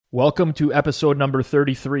Welcome to episode number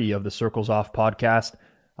 33 of the Circles Off podcast.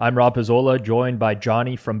 I'm Rob Pizzola, joined by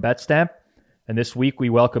Johnny from BetStamp. And this week we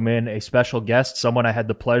welcome in a special guest, someone I had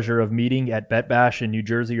the pleasure of meeting at Bet Bash in New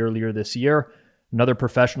Jersey earlier this year, another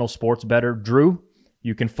professional sports bettor, Drew.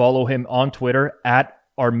 You can follow him on Twitter at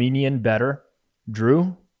ArmenianBettor.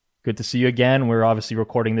 Drew, good to see you again. We're obviously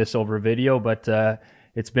recording this over video, but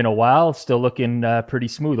it's been a while. Still looking pretty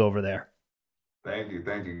smooth over there. Thank you.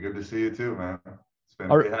 Good to see you too, man.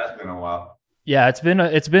 It has been a while. Yeah, it's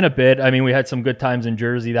been a bit. I mean, we had some good times in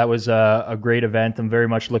Jersey. That was a great event. I'm very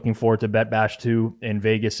much looking forward to Bet Bash 2 in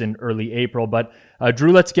Vegas in early April. But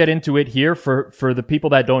Drew, let's get into it here. For the people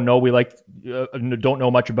that don't know, don't know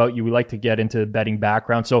much about you. We like to get into betting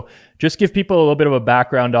background. So just give people a little bit of a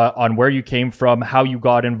background on where you came from, how you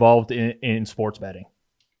got involved in sports betting.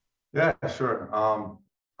 Yeah, sure.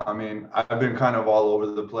 I mean, I've been kind of all over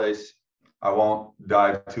the place. I won't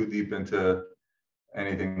dive too deep into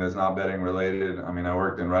anything that's not betting related. I mean, I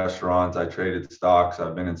worked in restaurants, I traded stocks,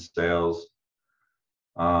 I've been in sales.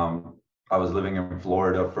 I was living in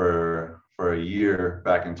Florida for a year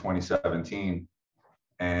back in 2017,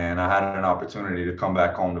 and I had an opportunity to come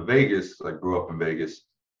back home to Vegas. I grew up in Vegas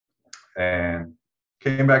and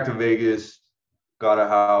came back to Vegas, got a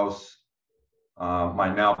house.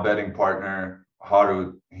 My now betting partner,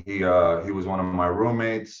 Haru, he was one of my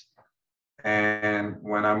roommates. And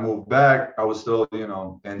when I moved back, I was still,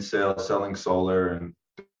 in sales, selling solar and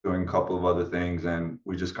doing a couple of other things. And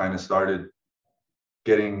we just kind of started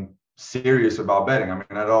getting serious about betting. I mean,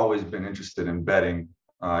 I'd always been interested in betting,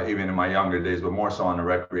 even in my younger days, but more so on the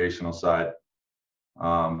recreational side.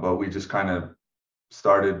 But we just kind of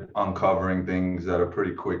started uncovering things at a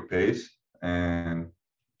pretty quick pace. And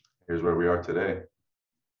here's where we are today.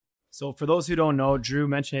 So for those who don't know, Drew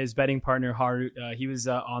mentioned his betting partner, Haru. He was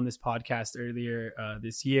on this podcast earlier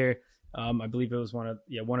this year. I believe it was one of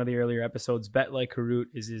the earlier episodes. Bet Like Harut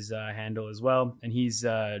is his handle as well. And he's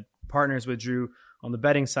partners with Drew on the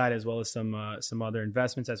betting side, as well as some other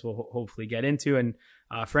investments, as we'll hopefully get into. And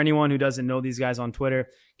for anyone who doesn't know these guys on Twitter,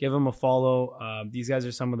 give them a follow. These guys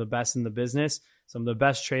are some of the best in the business, some of the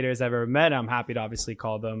best traders I've ever met. I'm happy to obviously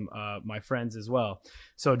call them my friends as well.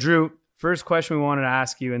 So Drew, first question we wanted to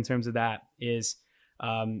ask you in terms of that is,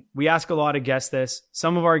 we ask a lot of guests this.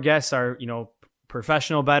 Some of our guests are,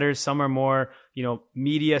 professional bettors. Some are more,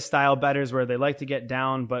 media style bettors where they like to get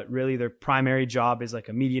down, but really their primary job is like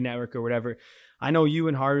a media network or whatever. I know you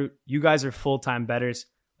and Haru, you guys are full-time bettors.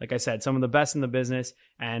 Like I said, some of the best in the business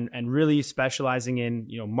and really specializing in,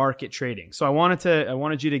 market trading. So I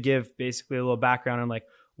wanted you to give basically a little background on like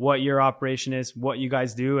what your operation is, what you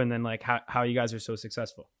guys do, and then like how you guys are so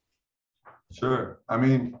successful. Sure. I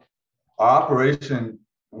mean, our operation,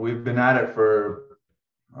 we've been at it for,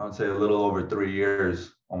 I would say, a little over 3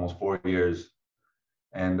 years, almost 4 years.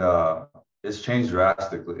 And it's changed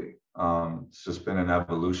drastically. It's just been an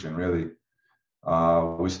evolution, really.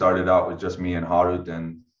 We started out with just me and Harut.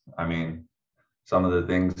 And I mean, some of the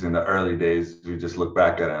things in the early days, we just look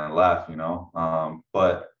back at it and laugh,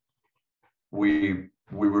 But we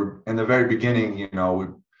were, in the very beginning,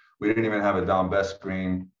 we didn't even have a Dom Best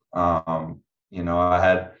screen.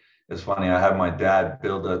 It's funny, I had my dad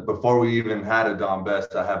before we even had a Dom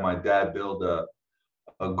Best, I had my dad build a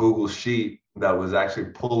Google sheet that was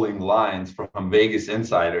actually pulling lines from Vegas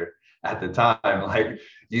Insider at the time. Like,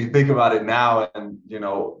 you think about it now and,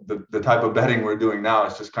 the type of betting we're doing now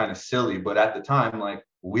is just kind of silly. But at the time, like,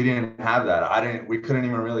 we didn't have that. We couldn't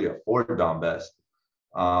even really afford Dom Best.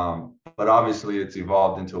 But obviously it's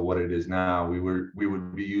evolved into what it is now. We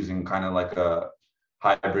would be using kind of like a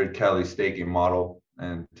hybrid Kelly staking model.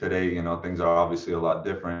 And today, things are obviously a lot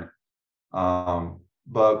different.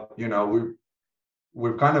 But,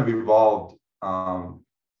 we've kind of evolved.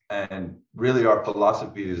 And really our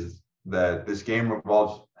philosophy is that this game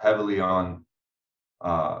revolves heavily on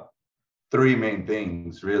three main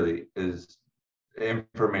things, really, is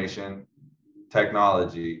information,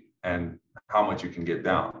 technology, and how much you can get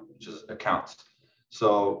down, which is accounts.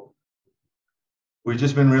 So we've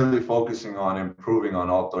just been really focusing on improving on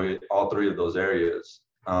all three of those areas.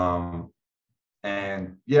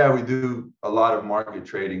 And yeah, we do a lot of market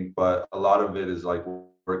trading, but a lot of it is like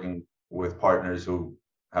working with partners who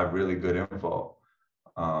have really good info.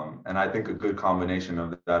 And I think a good combination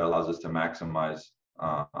of that allows us to maximize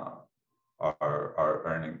our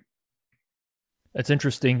earning. That's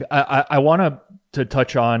interesting. I want to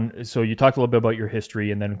touch on, so you talked a little bit about your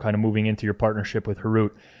history and then kind of moving into your partnership with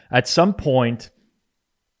Harut. At some point,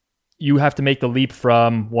 you have to make the leap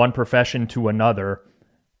from one profession to another.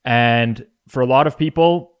 And for a lot of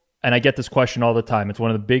people, and I get this question all the time, it's one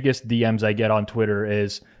of the biggest DMs I get on Twitter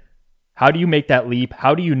is, how do you make that leap?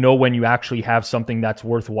 How do you know when you actually have something that's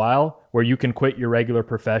worthwhile, where you can quit your regular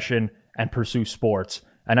profession and pursue sports?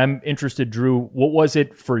 And I'm interested, Drew, what was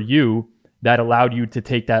it for you that allowed you to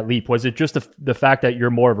take that leap? Was it just the fact that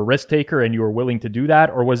you're more of a risk taker and you were willing to do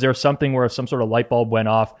that? Or was there something where some sort of light bulb went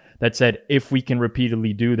off that said, if we can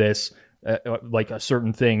repeatedly do this, like a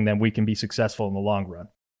certain thing, then we can be successful in the long run?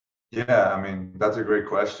 Yeah, I mean, that's a great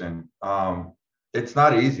question. It's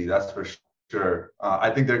not easy, that's for sure. I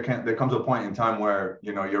think there comes a point in time where,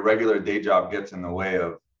 your regular day job gets in the way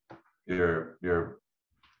of your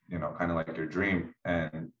kind of like your dream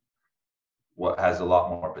and what has a lot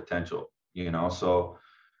more potential, So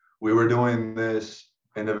we were doing this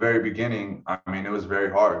in the very beginning. I mean, it was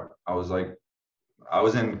very hard. I was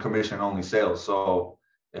in commission only sales. So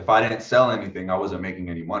if I didn't sell anything, I wasn't making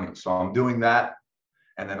any money. So I'm doing that.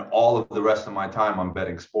 And then all of the rest of my time, I'm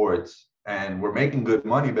betting sports, and we're making good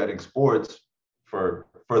money betting sports for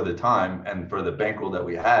the time and for the bankroll that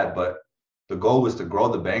we had. But the goal was to grow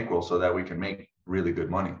the bankroll so that we can make really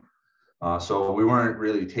good money. So we weren't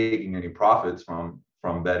really taking any profits from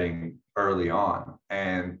betting early on.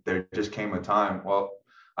 And there just came a time, well,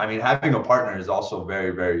 I mean, having a partner is also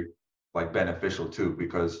very, very beneficial too,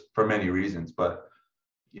 because for many reasons, but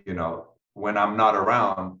when I'm not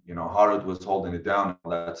around, Harut was holding it down and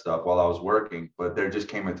all that stuff while I was working, but there just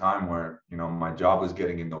came a time where, my job was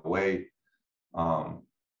getting in the way. One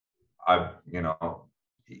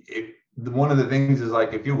of the things is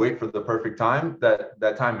if you wait for the perfect time,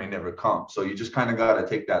 that time may never come. So you just kind of got to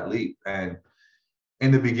take that leap. And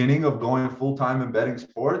in the beginning of going full time and betting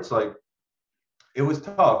sports, it was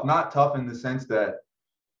tough, not tough in the sense that,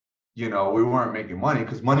 we weren't making money,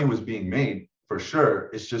 because money was being made for sure.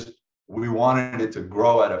 It's just, we wanted it to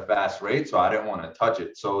grow at a fast rate. So I didn't want to touch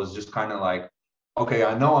it. So it was just kind of okay,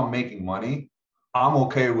 I know I'm making money. I'm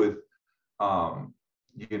okay with,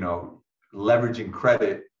 leveraging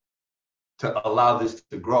credit to allow this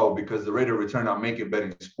to grow, because the rate of return I'm making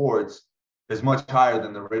betting sports is much higher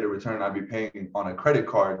than the rate of return I'd be paying on a credit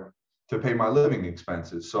card to pay my living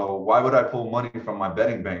expenses. So why would I pull money from my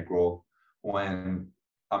betting bankroll when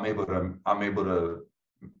I'm able to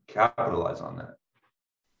capitalize on that?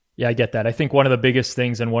 Yeah, I get that. I think one of the biggest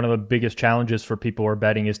things and one of the biggest challenges for people who are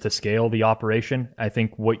betting is to scale the operation. I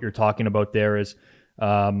think what you're talking about there is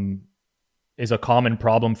a common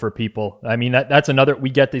problem for people. I mean, that's another, we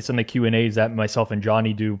get this in the Q&As that myself and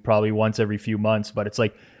Johnny do probably once every few months, but it's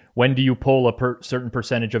when do you pull a certain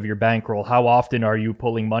percentage of your bankroll? How often are you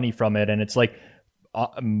pulling money from it? And it's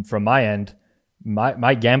from my end,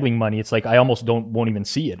 my gambling money, it's I almost won't even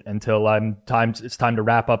see it until it's time to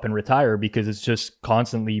wrap up and retire, because it's just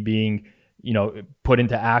constantly being, put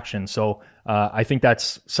into action. So I think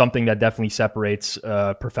that's something that definitely separates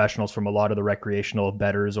professionals from a lot of the recreational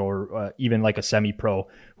bettors, or even a semi-pro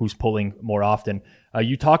who's pulling more often.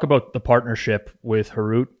 You talk about the partnership with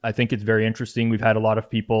Harut. I think it's very interesting. We've had a lot of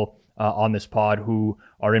people on this pod who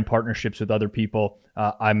are in partnerships with other people.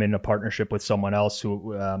 I'm in a partnership with someone else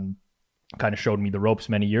who kind of showed me the ropes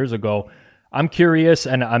many years ago. I'm curious,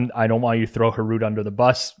 and I don't want you to throw Harut under the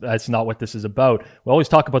bus. That's not what this is about. We always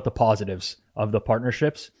talk about the positives of the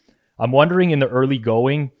partnerships. I'm wondering in the early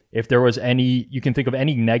going, if there was you can think of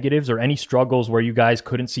any negatives or any struggles where you guys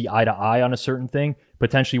couldn't see eye to eye on a certain thing,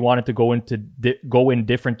 potentially wanted to go in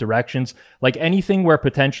different directions, anything where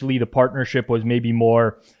potentially the partnership was maybe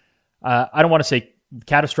more, I don't want to say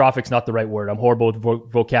catastrophic's not the right word. I'm horrible with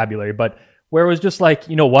vocabulary, but where it was just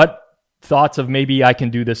thoughts of maybe I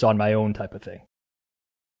can do this on my own type of thing.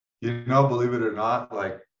 Believe it or not,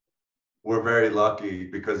 we're very lucky,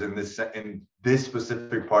 because in this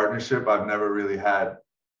specific partnership, I've never really had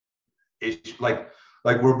issues.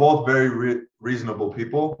 We're both very reasonable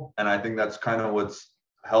people, and I think that's kind of what's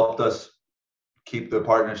helped us keep the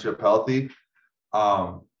partnership healthy.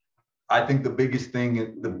 I think the biggest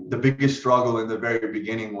thing, the biggest struggle in the very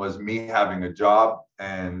beginning was me having a job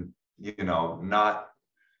and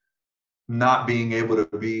not being able to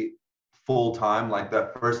be full time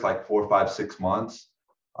that first 4, 5, 6 months,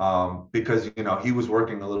 because he was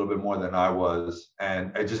working a little bit more than I was,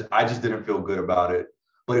 and I just didn't feel good about it.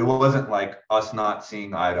 But it wasn't us not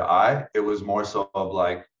seeing eye to eye. It was more so of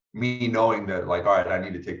me knowing that all right, I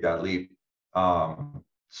need to take that leap.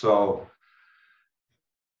 So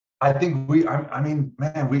I think we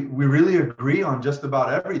really agree on just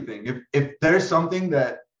about everything. If there's something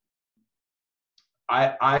that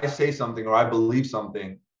I say something or I believe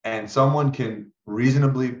something and someone can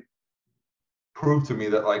reasonably prove to me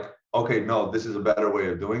that okay, no, this is a better way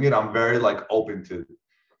of doing it, I'm very open to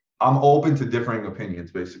differing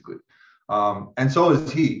opinions, basically. And so is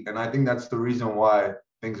he. And I think that's the reason why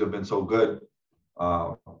things have been so good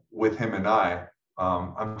with him and I.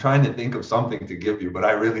 I'm trying to think of something to give you, but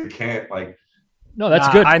I really can't. Like, no, that's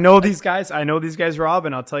good. I know these guys, Rob,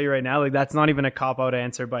 and I'll tell you right now, like, that's not even a cop-out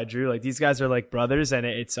answer by Drew. Like, these guys are like brothers, and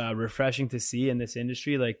it's refreshing to see in this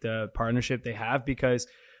industry, like, the partnership they have, because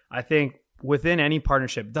I think within any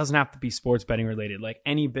partnership, it doesn't have to be sports betting related. Like,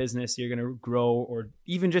 any business you're going to grow, or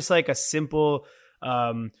even just like a simple,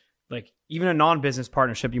 like even a non-business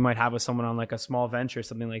partnership you might have with someone on like a small venture,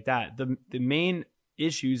 something like that. The main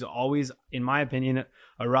issues always, in my opinion,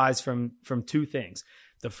 arise from two things.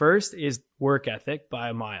 The first is work ethic by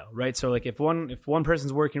a mile, right? So like if one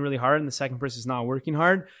person's working really hard and the second person's not working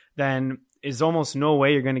hard, then there's almost no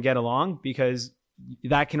way you're going to get along, because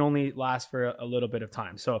that can only last for a little bit of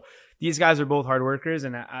time. So these guys are both hard workers,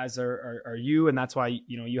 and as are you, and that's why,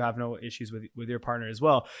 you know, you have no issues with your partner as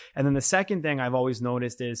well. And then the second thing I've always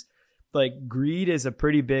noticed is, like, greed is a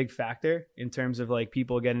pretty big factor in terms of like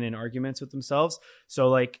people getting in arguments with themselves. So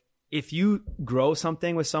like, if you grow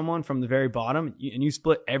something with someone from the very bottom and you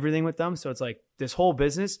split everything with them, so it's like this whole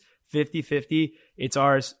business 50-50, it's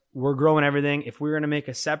ours, we're growing everything. If we're going to make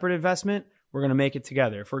a separate investment, we're going to make it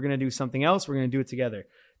together. If we're going to do something else, we're going to do it together.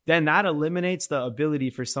 Then that eliminates the ability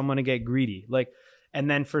for someone to get greedy. Like, and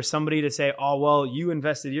then for somebody to say, oh, well, you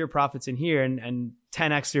invested your profits in here and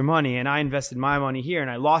 10x your money, and I invested my money here and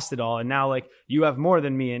I lost it all, and now like you have more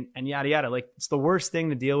than me, and yada, yada. Like, it's the worst thing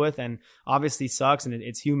to deal with, and obviously sucks. And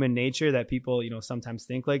it's human nature that people, you know, sometimes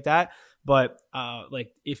think like that. But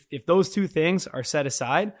like if those two things are set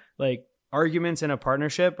aside, like, arguments in a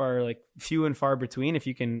partnership are like few and far between if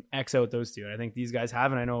you can X out those two. And I think these guys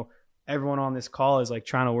have, and I know everyone on this call is like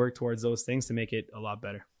trying to work towards those things to make it a lot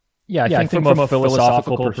better. Yeah, I think from a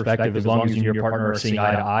philosophical perspective, as long as you and your partner are seeing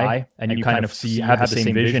eye to eye and you kind of have the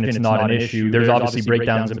same vision, it's not an issue. There's obviously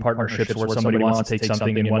breakdowns in partnerships where somebody wants to take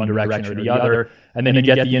something in one direction or the other, and then you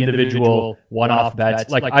get the individual one-off bets.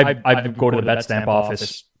 Like, I go to the BetStamp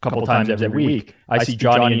office a couple times every week. I see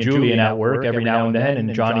Johnny and Julian at work every now and then,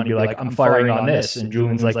 and Johnny be like, I'm firing on this, and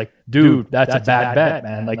Julian's like, dude, that's a bad bet,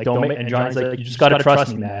 man. Like, don't make, and Johnny's like, you just got to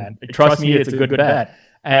trust me, man. Trust me, it's a good bet.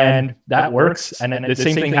 And that works. And then the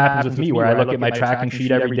same thing happens with me, where I look at my tracking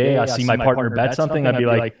sheet every day. I see my partner bet something. I'd be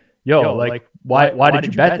like, yo, like, why did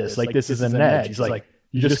you bet this? Like, this isn't an edge. He's like,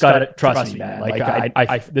 you just got to trust me, man.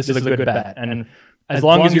 Like, this is a good bet. And as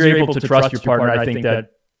long as you're able to trust your partner, I think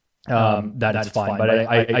that that's fine. But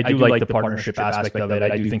I do like the partnership aspect of it.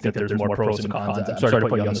 I do think that there's more pros and cons. I'm sorry to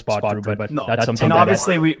put you on the spot, Drew, but no, that's something. And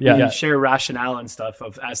obviously we share rationale and stuff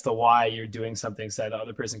of as to why you're doing something so the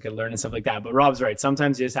other person can learn and stuff like that. But Rob's right.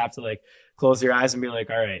 Sometimes you just have to like close your eyes and be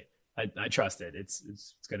like, all right, I trust it. It's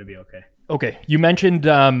going to be okay. Okay. You mentioned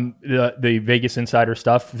the Vegas Insider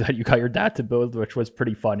stuff that you got your dad to build, which was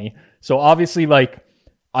pretty funny. So obviously, like,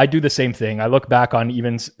 I do the same thing. I look back on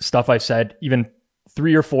even stuff I said even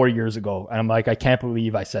 3 or 4 years ago, and I'm like, I can't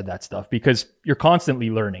believe I said that stuff, because you're constantly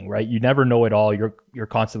learning, right? You never know it all. You're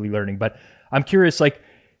constantly learning. But I'm curious, like,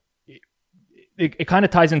 it kind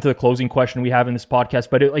of ties into the closing question we have in this podcast,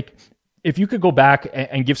 but if you could go back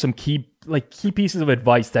and give some key pieces of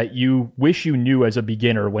advice that you wish you knew as a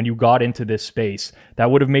beginner when you got into this space that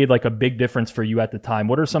would have made like a big difference for you at the time,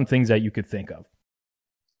 what are some things that you could think of?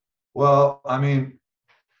 Well, I mean,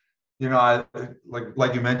 you know, I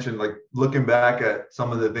like you mentioned, like, looking back at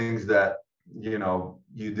some of the things that, you know,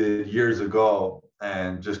 you did years ago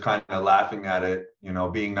and just kind of laughing at it, you know,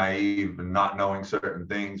 being naive and not knowing certain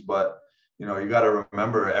things. But, you know, you got to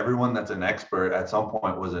remember, everyone that's an expert at some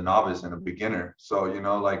point was a novice and a beginner. So, you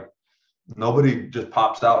know, like, nobody just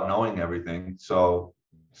pops out knowing everything. So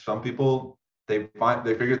some people, they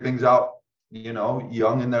figure things out, you know,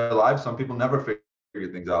 young in their lives. Some people never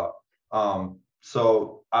figure things out.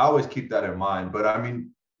 So I always keep that in mind. But I mean,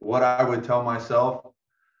 what I would tell myself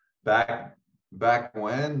back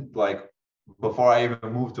when, like, before I even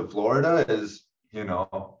moved to Florida, is, you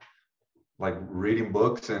know, like, reading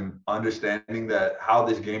books and understanding that how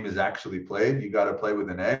this game is actually played. You got to play with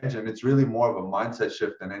an edge, and it's really more of a mindset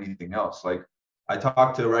shift than anything else. Like, I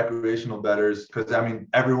talk to recreational bettors, because I mean,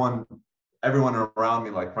 everyone around me,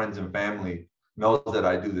 like friends and family, knows that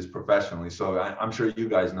I do this professionally. So I'm sure you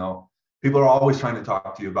guys know, people are always trying to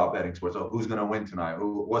talk to you about betting sports. So who's going to win tonight?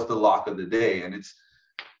 What's the lock of the day? And it's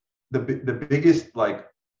the biggest, like,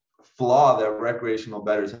 flaw that recreational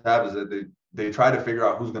bettors have is that they try to figure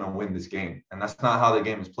out who's going to win this game. And that's not how the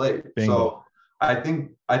game is played. Bingo. So I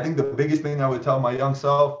think the biggest thing I would tell my young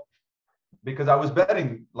self, because I was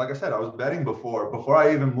betting, like I said, I was betting before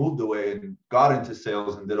I even moved away and got into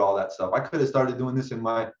sales and did all that stuff. I could have started doing this in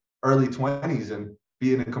my early 20s and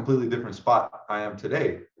be in a completely different spot I am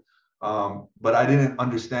today. But I didn't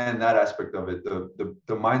understand that aspect of it. The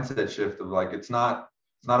mindset shift of like, it's not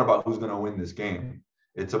about who's going to win this game.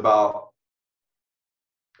 It's about,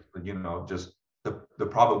 just the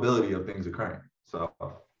probability of things occurring. So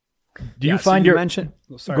do you find you mentioned,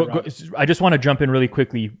 I just want to jump in really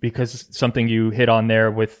quickly because something you hit on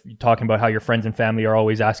there with talking about how your friends and family are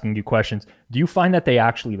always asking you questions. Do you find that they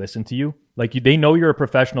actually listen to you? Like they know you're a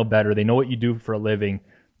professional bettor. They know what you do for a living.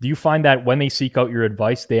 Do you find that when they seek out your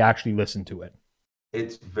advice, they actually listen to it?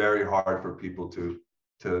 It's very hard for people to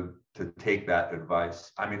take that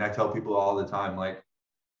advice. I mean, I tell people all the time, like,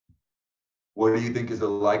 what do you think is the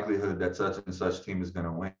likelihood that such and such team is going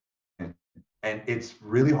to win? And it's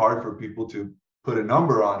really hard for people to put a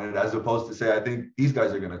number on it, as opposed to say, I think these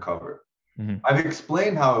guys are going to cover. Mm-hmm. I've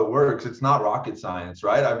explained how it works. It's not rocket science,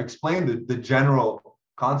 right? I've explained the general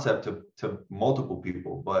concept to multiple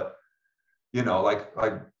people, but like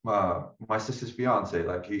my sister's fiance,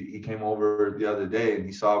 like he came over the other day and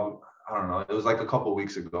he saw, I don't know, it was like a couple of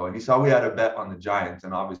weeks ago, and he saw we had a bet on the Giants,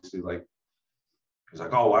 and obviously like he's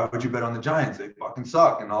like, oh, why would you bet on the Giants? They fucking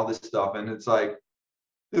suck and all this stuff. And it's like,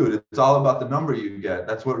 dude, it's all about the number you get.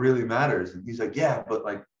 That's what really matters. And he's like, yeah, but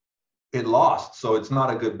like it lost, so it's not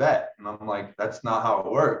a good bet. And I'm like, that's not how it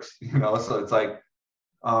works, So it's like,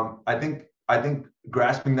 I think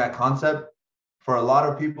grasping that concept for a lot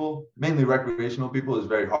of people, mainly recreational people, is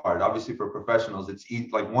very hard. Obviously, for professionals, it's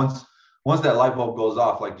like once that light bulb goes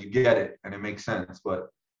off, like you get it and it makes sense. But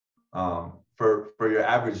for your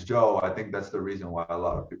average Joe, I think that's the reason why a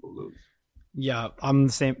lot of people lose. Yeah, I'm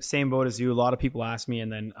the same boat as you. A lot of people ask me,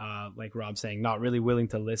 and then like Rob saying, not really willing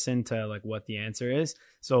to listen to like what the answer is.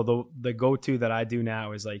 So the go-to that I do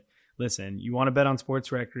now is like, listen, you want to bet on sports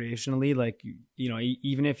recreationally, like,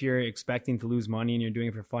 even if you're expecting to lose money and you're doing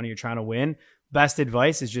it for fun, you're trying to win, best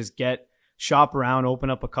advice is just shop around, open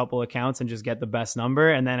up a couple accounts and just get the best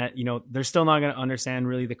number. And then, they're still not going to understand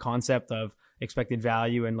really the concept of expected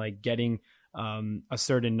value and like getting a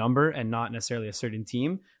certain number and not necessarily a certain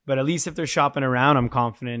team. But at least if they're shopping around, I'm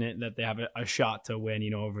confident that they have a shot to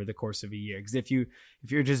win, over the course of a year. Because if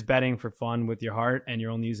you're just betting for fun with your heart and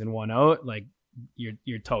you're only using one out, like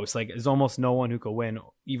you're toast. Like there's almost no one who could win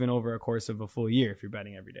even over a course of a full year if you're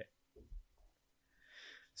betting every day.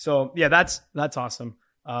 So yeah, that's awesome.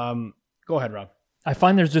 Go ahead, Rob. I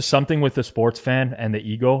find there's just something with the sports fan and the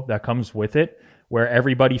ego that comes with it, where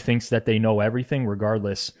everybody thinks that they know everything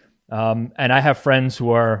regardless. And I have friends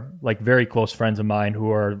who are like very close friends of mine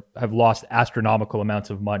who have lost astronomical amounts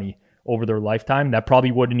of money over their lifetime that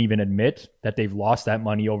probably wouldn't even admit that they've lost that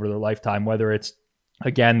money over their lifetime, whether it's,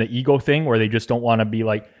 again, the ego thing where they just don't want to be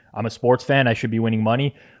like, I'm a sports fan, I should be winning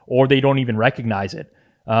money, or they don't even recognize it.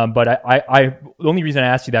 But I the only reason I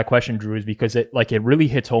asked you that question, Drew, is because it really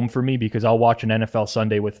hits home for me, because I'll watch an NFL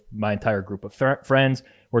Sunday with my entire group of friends.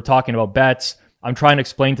 We're talking about bets. I'm trying to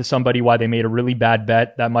explain to somebody why they made a really bad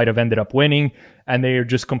bet that might have ended up winning, and they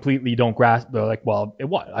just completely don't grasp. They're like, well, it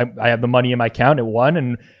won. I have the money in my account, it won.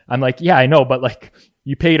 And I'm like, yeah, I know, but like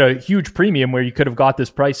you paid a huge premium where you could have got this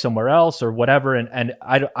price somewhere else or whatever. And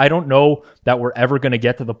I don't know that we're ever going to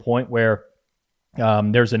get to the point where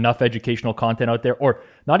there's enough educational content out there, or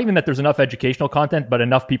not even that there's enough educational content, but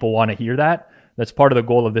enough people want to hear that. That's part of the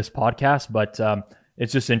goal of this podcast. But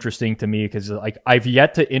it's just interesting to me because like I've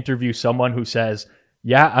yet to interview someone who says,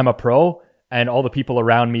 yeah, I'm a pro, and all the people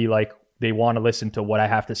around me, like they want to listen to what I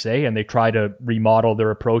have to say and they try to remodel their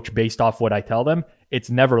approach based off what I tell them. It's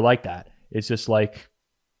never like that. It's just like,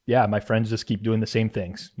 yeah, my friends just keep doing the same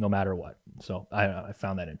things no matter what. So I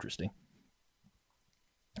found that interesting.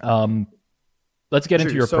 Let's get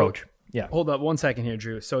into your approach. Yeah. Hold up 1 second here,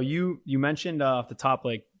 Drew. So you mentioned off the top,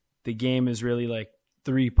 like the game is really like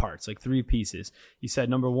three parts, like three pieces. You said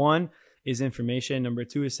number one is information, number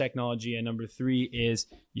two is technology, and number three is,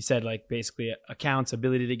 you said like basically accounts,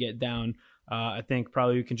 ability to get down. I think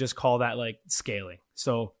probably you can just call that like scaling.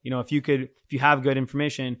 So, if you have good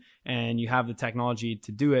information and you have the technology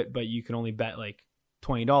to do it, but you can only bet like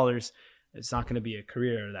 $20, it's not going to be a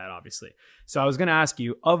career of that, obviously. So I was going to ask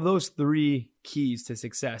you, of those three keys to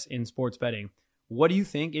success in sports betting, what do you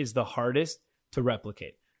think is the hardest to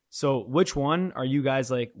replicate? So which one are you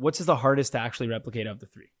guys like, what's the hardest to actually replicate of the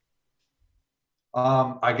three?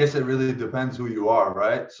 I guess it really depends who you are,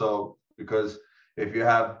 right? So, because if you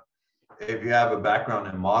have a background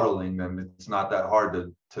in modeling, then it's not that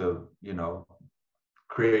hard to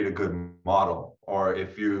create a good model. Or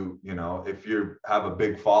if you have a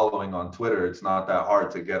big following on Twitter, it's not that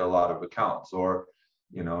hard to get a lot of accounts. Or,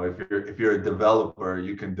 if you're a developer,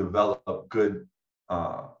 you can develop good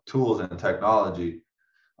tools and technology.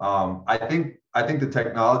 I think the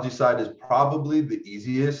technology side is probably the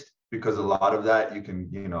easiest, because a lot of that you can,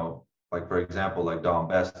 like for example, like Dom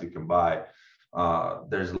Best you can buy.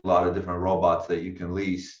 There's a lot of different robots that you can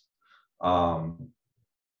lease,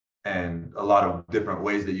 and a lot of different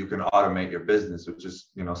ways that you can automate your business, which is,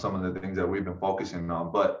 you know, some of the things that we've been focusing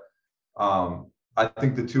on. But I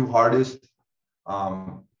think the two hardest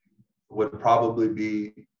would probably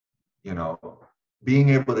be, you know, being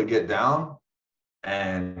able to get down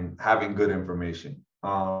and having good information,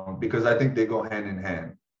 because I think they go hand in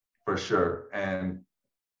hand for sure. And,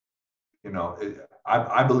 you know,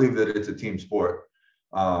 I believe that it's a team sport.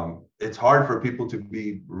 It's hard for people to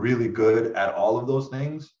be really good at all of those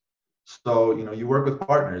things. So, you know, you work with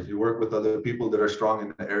partners, you work with other people that are strong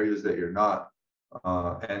in the areas that you're not.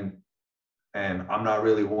 And I'm not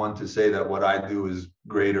really one to say that what I do is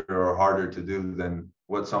greater or harder to do than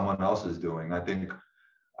what someone else is doing. I think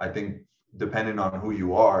depending on who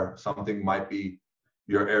you are, something might be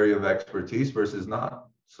your area of expertise versus not.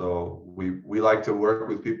 So we like to work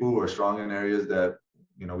with people who are strong in areas that,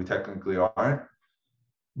 you know, we technically aren't.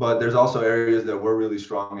 But there's also areas that we're really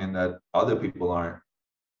strong in that other people aren't.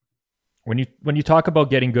 When you talk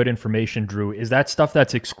about getting good information, Drew, is that stuff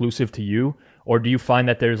that's exclusive to you, or do you find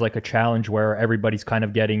that there's like a challenge where everybody's kind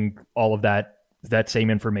of getting all of that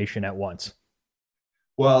same information at once?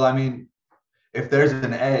 Well, I mean, if there's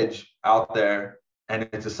an edge out there and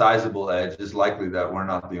it's a sizable edge, it's likely that we're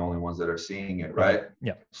not the only ones that are seeing it, right?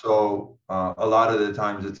 Yeah. So a lot of the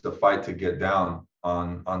times it's the fight to get down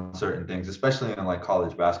on certain things, especially in like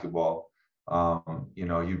college basketball. You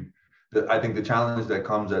know, I think the challenge that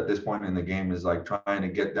comes at this point in the game is like trying to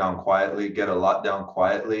get down quietly, get a lot down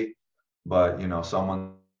quietly, but, you know,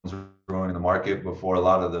 someone's ruining the market before a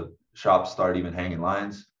lot of the shops start even hanging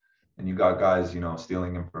lines. And you got guys, you know,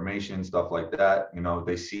 stealing information, stuff like that. You know,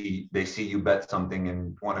 they see you bet something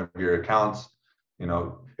in one of your accounts. You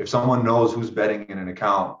know, if someone knows who's betting in an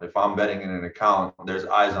account, if I'm betting in an account, there's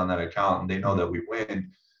eyes on that account and they know that we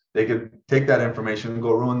win. They could take that information and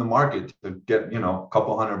go ruin the market to get, you know, a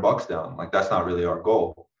couple $100 down. Like, that's not really our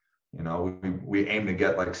goal. You know, we aim to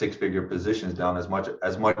get like 6-figure positions down as much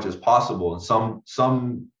as possible. And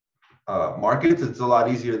some markets, it's a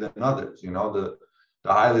lot easier than others. You know, the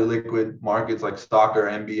highly liquid markets like soccer,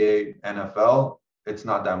 NBA, NFL, it's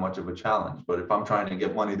not that much of a challenge. But if I'm trying to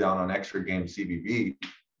get money down on extra game CBB,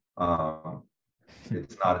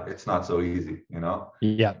 it's not so easy, you know?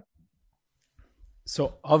 Yeah.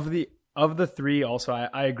 So of the three, also,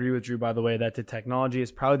 I agree with Drew, by the way, that the technology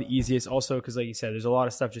is probably the easiest also because, like you said, there's a lot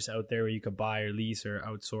of stuff just out there where you could buy or lease or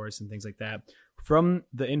outsource and things like that. From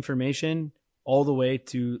the information all the way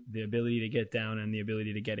to the ability to get down and the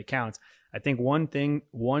ability to get accounts, I think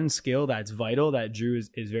one skill that's vital that Drew is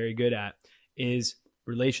very good at is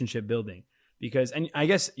relationship building. Because, and I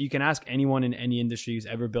guess you can ask anyone in any industry who's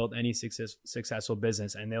ever built any successful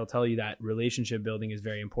business, and they'll tell you that relationship building is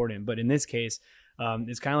very important. But in this case,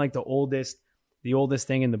 it's kind of like the oldest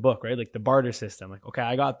thing in the book, right? Like the barter system. Like, okay,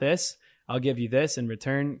 I got this, I'll give you this in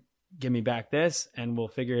return, give me back this, and we'll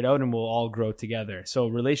figure it out and we'll all grow together. So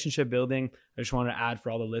relationship building, I just want to add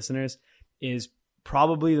for all the listeners, is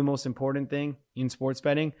probably the most important thing in sports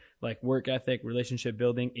betting, like work ethic, relationship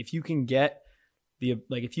building. If you can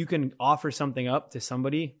if you can offer something up to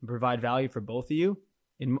somebody and provide value for both of you,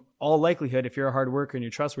 in all likelihood, if you're a hard worker and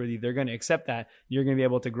you're trustworthy, they're going to accept that. You're going to be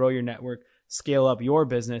able to grow your network, scale up your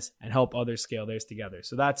business, and help others scale theirs together.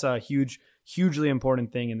 So that's a hugely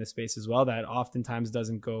important thing in this space as well that oftentimes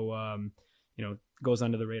doesn't go, goes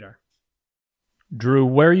under the radar. Drew,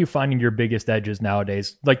 where are you finding your biggest edges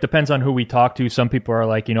nowadays? Like, depends on who we talk to. Some people are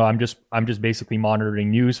like, you know, I'm just basically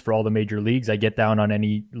monitoring news for all the major leagues. I get down on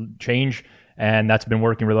any change, and that's been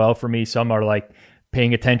working really well for me. Some are like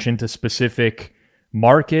paying attention to specific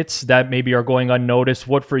markets that maybe are going unnoticed.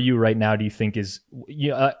 What for you right now do you think is,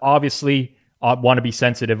 obviously want to be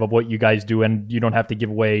sensitive of what you guys do, and you don't have to give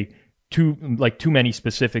away too many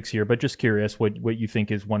specifics here, but just curious what you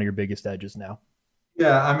think is one of your biggest edges now.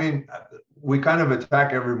 Yeah, I mean, we kind of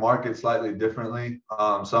attack every market slightly differently.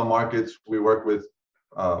 Some markets we work with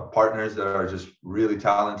partners that are just really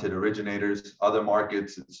talented originators. Other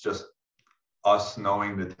markets, it's just us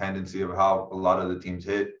knowing the tendency of how a lot of the teams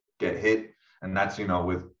get hit. And that's, you know,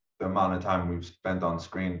 with the amount of time we've spent on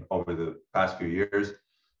screen over the past few years.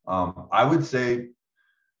 I would say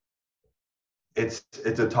it's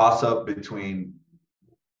a toss-up between,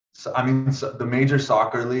 I mean, the major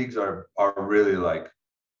soccer leagues are really like,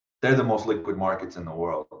 they're the most liquid markets in the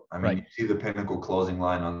world. I mean, right. You see the Pinnacle closing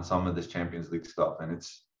line on some of this Champions League stuff, and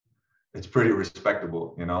it's pretty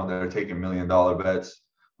respectable. You know, they're taking $1 million bets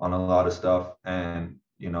on a lot of stuff. And,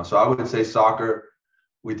 you know, so I would say soccer,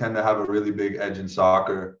 we tend to have a really big edge in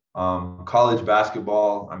soccer. College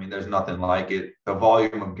basketball, I mean, there's nothing like it. The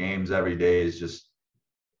volume of games every day is just,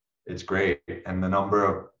 it's great. And the number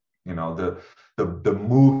of, the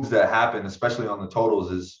moves that happen, especially on the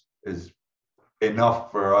totals, is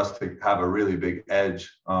enough for us to have a really big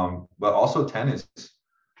edge. But also tennis,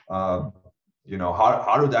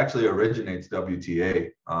 Harut actually originates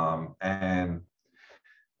WTA. And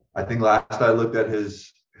I think last I looked at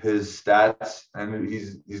his stats, and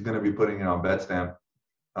he's going to be putting it on Betstamp,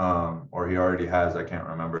 or he already has. I can't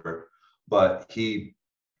remember, but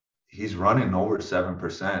he's running over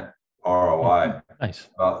 7% ROI. Nice.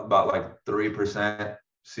 About like 3%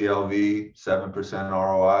 CLV, 7%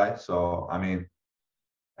 ROI. So I mean,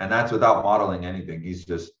 and that's without modeling anything. He's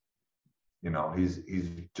just, he's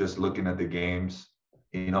just looking at the games.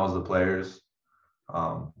 He knows the players.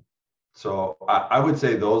 So I would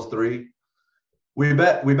say those three. We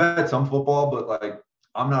bet some football, but like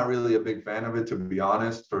I'm not really a big fan of it, to be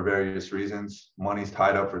honest, for various reasons. Money's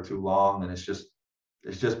tied up for too long, and it's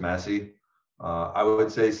just messy. I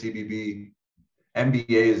would say CBB, NBA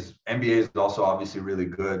is also obviously really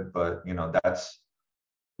good, but that's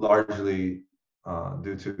largely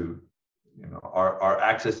due to our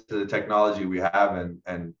access to the technology we have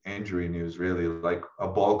and injury news. Really, like a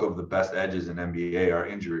bulk of the best edges in NBA are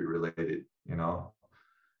injury related.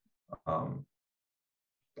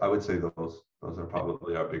 I would say those are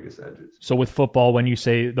probably our biggest edges. So with football, when you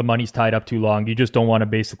say the money's tied up too long, you just don't want to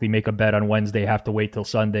basically make a bet on Wednesday, have to wait till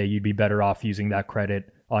Sunday. You'd be better off using that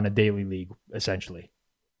credit on a daily league, essentially.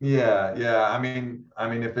 Yeah. I mean,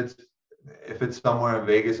 if it's somewhere in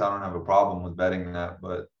Vegas, I don't have a problem with betting that,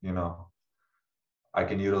 but I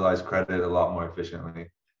can utilize credit a lot more efficiently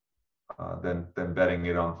than betting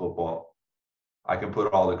it on football. I can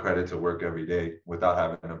put all the credit to work every day without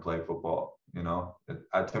having to play football.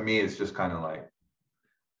 To me, it's just kind of like,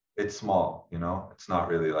 it's small, it's not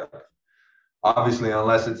really like, obviously,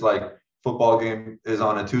 unless it's like football game is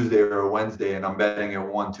on a Tuesday or a Wednesday and I'm betting it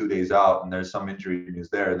 1-2 days out and there's some injury news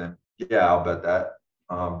there, then yeah, I'll bet that.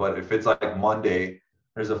 But if it's like Monday,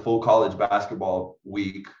 there's a full college basketball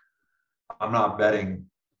week, I'm not betting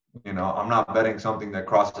something that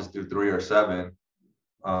crosses through 3 or 7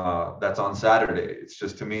 that's on Saturday. It's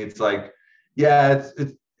just, to me, it's like, yeah,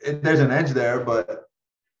 there's an edge there, but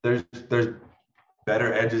there's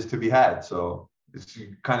better edges to be had. So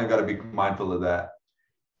you kind of got to be mindful of that.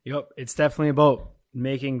 Yep. It's definitely about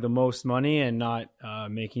making the most money and not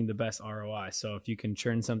making the best ROI. So if you can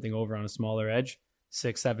churn something over on a smaller edge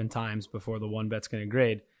 6-7 times before the one bet's going to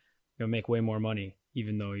grade, you'll make way more money,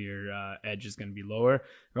 even though your edge is going to be lower.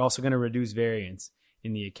 You're also going to reduce variance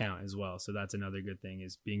in the account as well. So that's another good thing,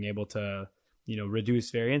 is being able to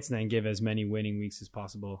reduce variance and then give as many winning weeks as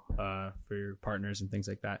possible for your partners and things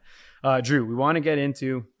like that. Drew, we want to get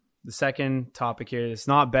into the second topic here. It's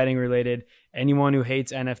not betting related. Anyone who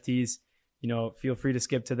hates NFTs, feel free to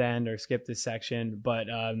skip to the end or skip this section. But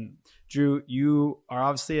Drew, you are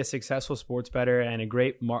obviously a successful sports bettor and a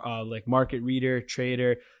great market reader,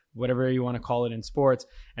 trader, whatever you want to call it in sports.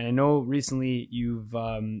 And I know recently you've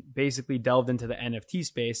basically delved into the NFT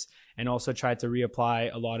space and also tried to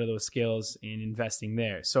reapply a lot of those skills in investing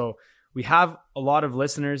there. So we have a lot of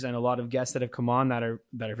listeners and a lot of guests that have come on that are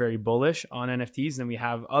very bullish on NFTs. And we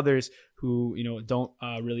have others who, don't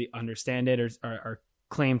really understand it or are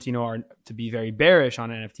claimed, to be very bearish on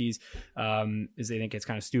NFTs, is they think it's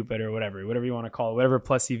kind of stupid or whatever you want to call it, whatever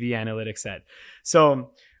Plus CV Analytics said.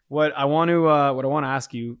 So what I want to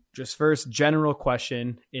ask you, just first, general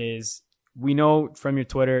question is, we know from your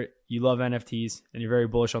Twitter you love NFTs and you're very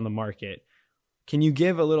bullish on the market. Can you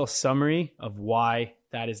give a little summary of why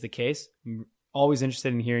that is the case? I'm always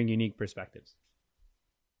interested in hearing unique perspectives.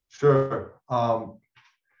 Sure.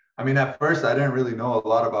 At first I didn't really know a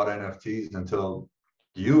lot about NFTs until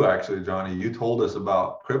you actually, Johnny, you told us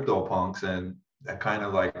about CryptoPunks, and that kind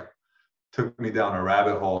of like took me down a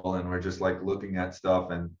rabbit hole, and we're just like looking at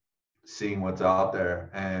stuff and seeing what's out there.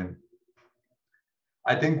 And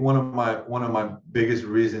I think one of my biggest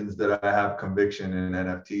reasons that I have conviction in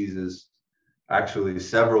NFTs is actually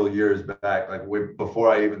several years back, like before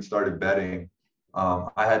I even started betting,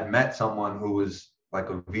 I had met someone who was like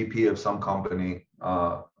a VP of some company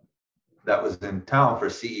that was in town for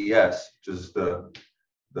CES, which is the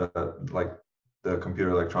computer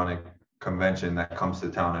electronic convention that comes to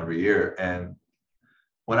town every year. And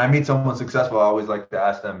when I meet someone successful, I always like to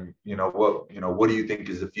ask them, what do you think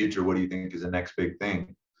is the future? What do you think is the next big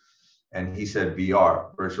thing? And he said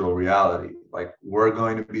VR, virtual reality. Like, we're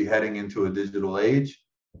going to be heading into a digital age.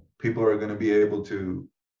 People are going to be able to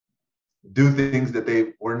do things that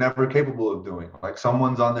they were never capable of doing. Like,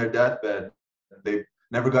 someone's on their deathbed, they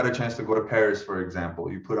never got a chance to go to Paris, for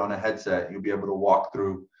example. You put on a headset, you'll be able to walk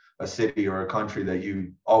through a city or a country that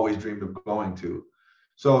you always dreamed of going to.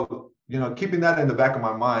 So, keeping that in the back of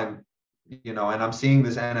my mind, and I'm seeing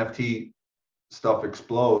this NFT stuff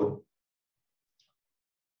explode,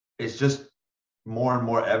 it's just more and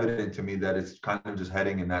more evident to me that it's kind of just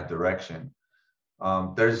heading in that direction.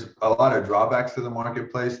 There's a lot of drawbacks to the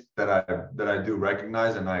marketplace that I do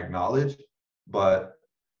recognize and I acknowledge, but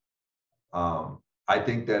I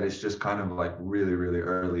think that it's just kind of like really, really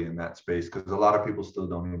early in that space, because a lot of people still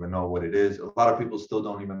don't even know what it is. A lot of people still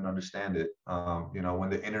don't even understand it. When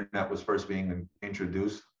the internet was first being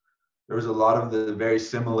introduced, there was a lot of the very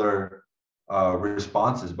similar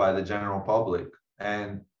responses by the general public.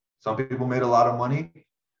 And some people made a lot of money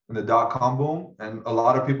in the dot-com boom, and a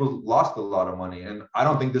lot of people lost a lot of money. And I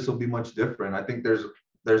don't think this will be much different. I think there's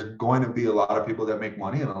going to be a lot of people that make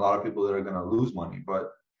money and a lot of people that are going to lose money.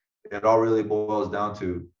 But it all really boils down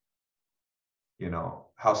to,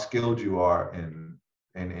 how skilled you are in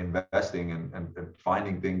investing and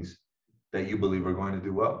finding things that you believe are going to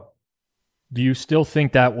do well. Do you still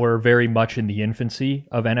think that we're very much in the infancy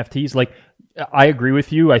of NFTs? Like, I agree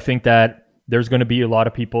with you. I think that there's going to be a lot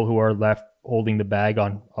of people who are left holding the bag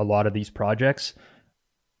on a lot of these projects.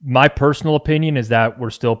 My personal opinion is that we're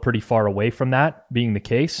still pretty far away from that being the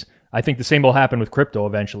case. I think the same will happen with crypto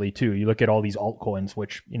eventually too. You look at all these altcoins,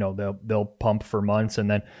 which they'll pump for months, and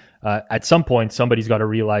then at some point somebody's got to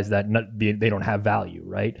realize that they don't have value,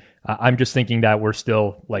 right? I'm just thinking that we're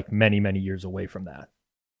still like many, many years away from that.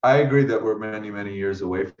 I agree that we're many, many years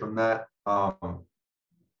away from that. The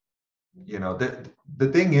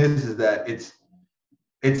thing is that it's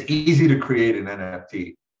easy to create an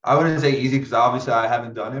NFT. I wouldn't say easy because obviously I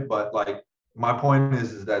haven't done it, but like, my point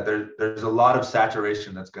is that there's a lot of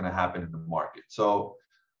saturation that's going to happen in the market. So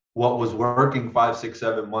what was working 5, 6,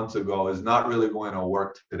 7 months ago is not really going to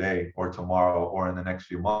work today or tomorrow or in the next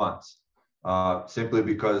few months, simply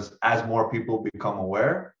because as more people become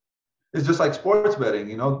aware, it's just like sports betting.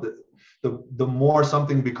 The more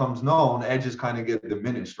something becomes known, edges kind of get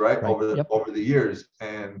diminished, right? Over the years.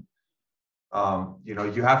 And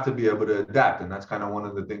you have to be able to adapt, and that's kind of one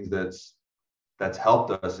of the things that's helped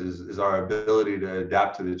us is our ability to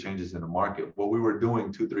adapt to the changes in the market. What we were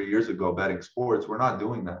doing 2-3 years ago, betting sports, we're not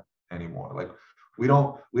doing that anymore. Like, we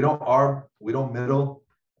don't middle,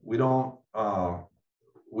 we don't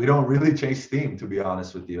really chase steam, to be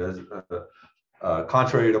honest with you, as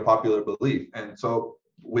contrary to popular belief. And so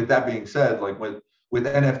with that being said, like with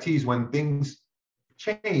NFTs, when things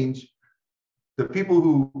change, the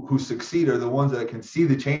people who succeed are the ones that can see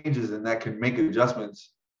the changes and that can make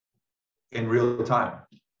adjustments in real time.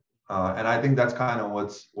 And I think that's kind of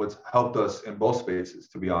what's helped us in both spaces,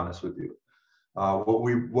 to be honest with you. What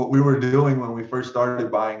we were doing when we first started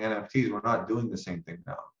buying NFTs, we're not doing the same thing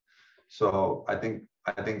now. So I think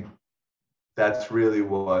that's really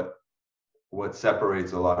what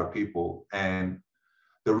separates a lot of people. And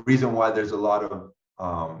the reason why there's a lot of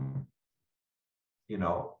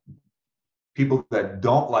people that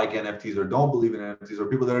don't like NFTs or don't believe in NFTs, or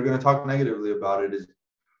people that are going to talk negatively about it, is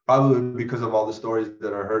probably because of all the stories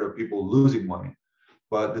that are heard of people losing money.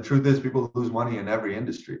 But the truth is, people lose money in every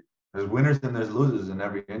industry. There's winners and there's losers in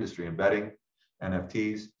every industry, in betting,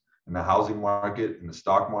 NFTs, in the housing market, in the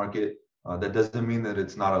stock market. That doesn't mean that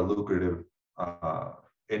it's not a lucrative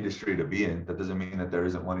industry to be in. That doesn't mean that there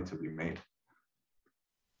isn't money to be made.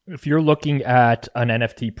 If you're looking at an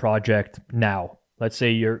NFT project now, let's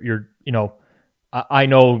say you're I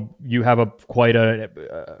know you have quite a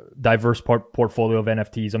diverse portfolio of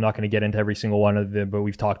NFTs. I'm not going to get into every single one of them, but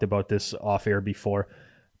we've talked about this off air before.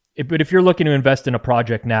 But if you're looking to invest in a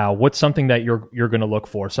project now, what's something that you're going to look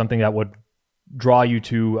for? Something that would draw you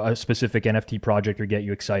to a specific NFT project or get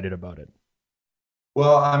you excited about it?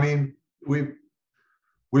 Well, I mean, we've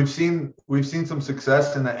seen some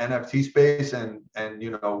success in the NFT space, and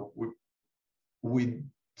we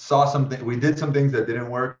saw something, we did some things that didn't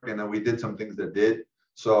work, and then we did some things that did.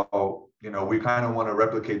 So, we kind of want to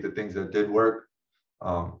replicate the things that did work,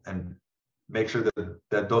 and make sure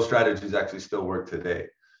that those strategies actually still work today.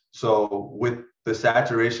 So with the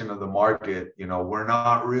saturation of the market, we're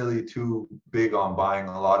not really too big on buying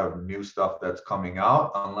a lot of new stuff that's coming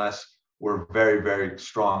out unless we're very, very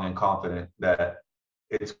strong and confident that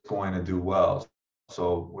it's going to do well.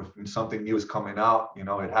 So if something new is coming out,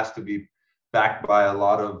 it has to be backed by a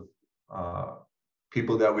lot of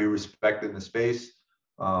people that we respect in the space.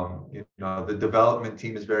 The development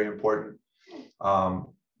team is very important.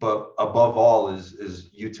 But above all is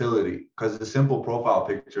utility, because the simple profile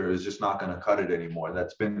picture is just not going to cut it anymore.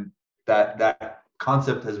 That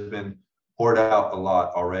concept has been poured out a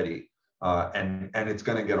lot already. and it's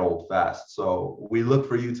going to get old fast. So we look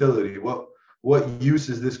for utility. What use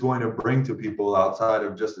is this going to bring to people outside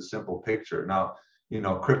of just a simple picture? Now,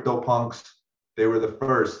 CryptoPunks, they were the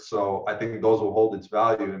first, so I think those will hold its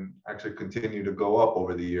value and actually continue to go up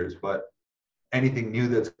over the years. But anything new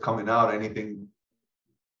that's coming out, anything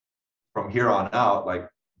from here on out, like,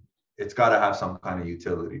 it's got to have some kind of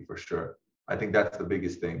utility for sure. I think that's the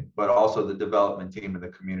biggest thing. But also the development team and the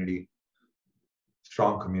community.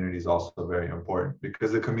 Strong community is also very important,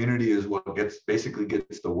 because the community is what basically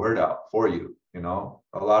gets the word out for you.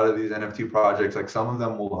 A lot of these NFT projects, like, some of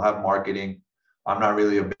them will have marketing. I'm not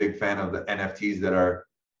really a big fan of the NFTs that are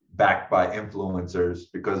backed by influencers,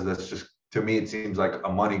 because that's just, to me, it seems like a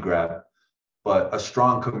money grab. But a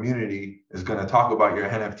strong community is going to talk about your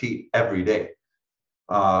NFT every day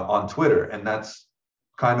on Twitter. And that's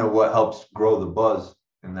kind of what helps grow the buzz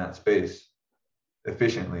in that space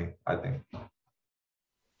efficiently, I think.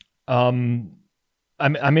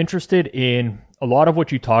 I'm interested in a lot of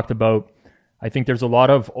what you talked about. I think there's a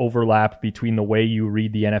lot of overlap between the way you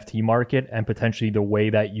read the NFT market and potentially the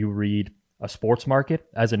way that you read a sports market,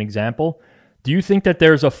 as an example. Do you think that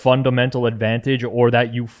there's a fundamental advantage, or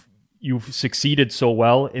that you've succeeded so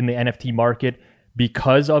well in the NFT market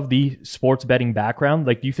because of the sports betting background?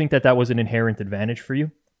 Like, do you think that was an inherent advantage for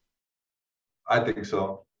you? I think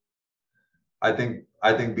so. I think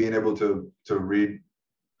being able to read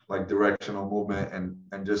like directional movement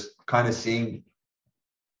and just kind of seeing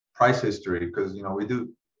price history, because we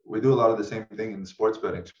do a lot of the same thing in the sports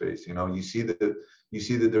betting space. You see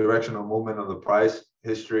the directional movement of the price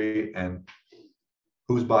history and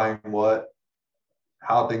who's buying what,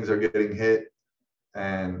 how things are getting hit,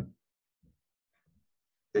 and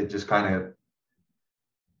it just it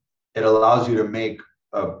allows you to make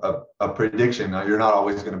a prediction. Now, you're not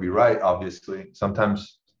always going to be right, obviously.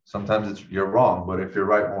 Sometimes you're wrong, but if you're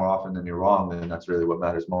right more often than you're wrong, then that's really what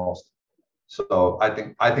matters most. So I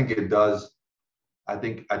think it does. I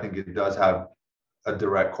think it does have a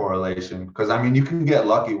direct correlation, because you can get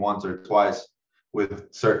lucky once or twice with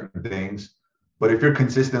certain things, but if you're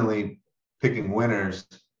consistently picking winners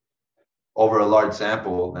over a large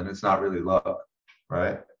sample, then it's not really luck,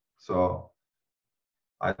 right? So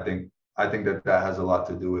I think that has a lot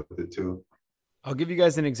to do with it too. I'll give you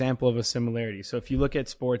guys an example of a similarity. So if you look at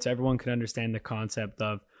sports, everyone can understand the concept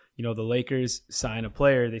of, the Lakers sign a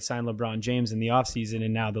player, they sign LeBron James in the offseason,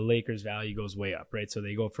 and now the Lakers' value goes way up, right? So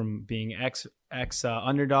they go from being X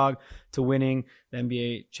underdog to winning the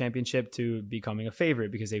NBA championship to becoming a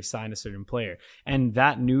favorite because they've signed a certain player. And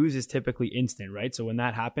that news is typically instant, right? So when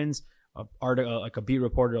that happens, like a beat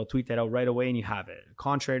reporter will tweet that out right away and you have it.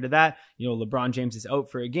 Contrary to that, LeBron James is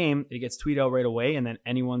out for a game, it gets tweeted out right away, and then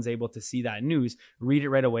anyone's able to see that news, read it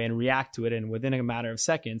right away and react to it. And within a matter of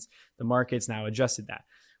seconds, the market's now adjusted that.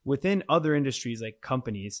 Within other industries like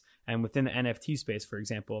companies and within the NFT space, for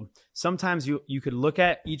example, sometimes you could look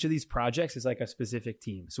at each of these projects as like a specific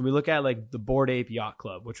team. So we look at like the Bored Ape Yacht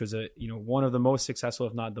Club, which was one of the most successful,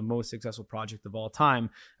 if not the most successful project of all time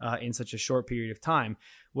in such a short period of time.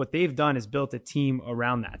 What they've done is built a team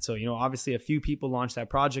around that. So, obviously a few people launched that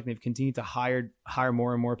project and they've continued to hire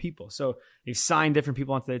more and more people. So they've signed different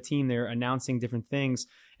people onto the team. They're announcing different things.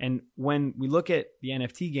 And when we look at the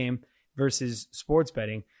NFT game versus sports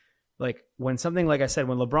betting, like when something, like I said,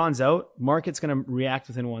 when LeBron's out, market's going to react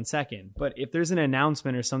within 1 second. But if there's an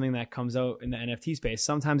announcement or something that comes out in the NFT space,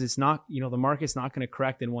 sometimes it's not, the market's not going to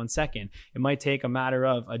correct in 1 second. It might take a matter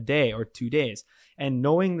of a day or 2 days. And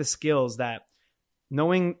knowing the skills that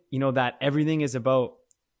everything is about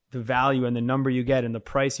the value and the number you get and the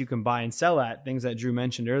price you can buy and sell at, things that Drew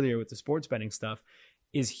mentioned earlier with the sports betting stuff,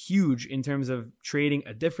 is huge in terms of trading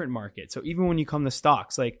a different market. So even when you come to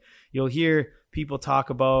stocks, like you'll hear people talk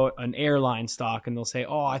about an airline stock and they'll say,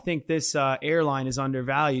 oh, I think this airline is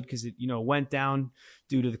undervalued because it went down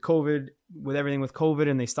due to the COVID, with everything with COVID,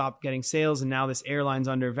 and they stopped getting sales, and now this airline's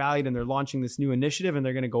undervalued and they're launching this new initiative and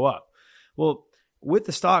they're going to go up. Well, with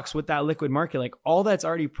the stocks, with that liquid market, like all that's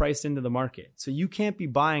already priced into the market. So you can't be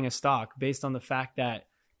buying a stock based on the fact that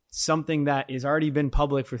something that has already been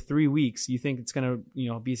public for 3 weeks, you think it's going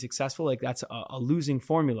to, be successful. Like that's a losing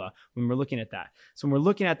formula when we're looking at that. So when we're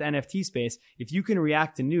looking at the NFT space, if you can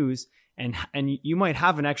react to news and you might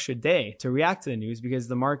have an extra day to react to the news because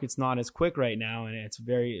the market's not as quick right now. And it's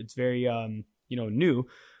very new.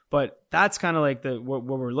 But that's kind of like what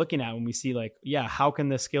we're looking at when we see like, yeah, how can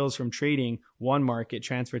the skills from trading one market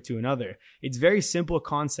transfer to another? It's very simple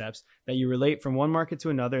concepts that you relate from one market to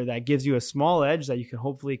another that gives you a small edge that you can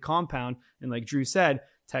hopefully compound. And like Drew said,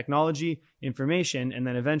 technology, information, and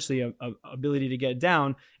then eventually a ability to get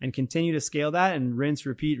down and continue to scale that and rinse,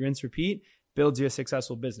 repeat. builds you a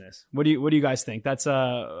successful business. What do you guys think? That's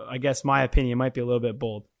I guess my opinion might be a little bit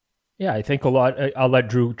bold. Yeah, I think a lot. I'll let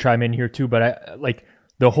Drew chime in here too, but I like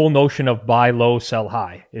the whole notion of buy low, sell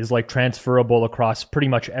high is like transferable across pretty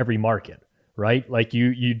much every market, right? Like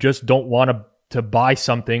you just don't want to buy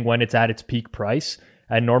something when it's at its peak price.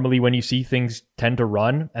 And normally when you see things tend to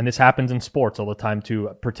run, and this happens in sports all the time too,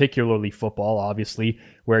 particularly football, obviously,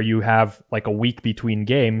 where you have like a week between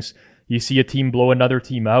games, you see a team blow another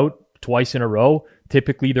team out twice in a row.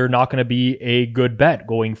 Typically, they're not going to be a good bet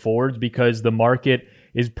going forwards because the market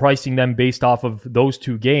is pricing them based off of those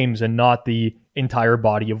two games and not the entire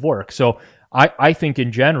body of work. So I think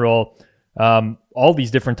in general, all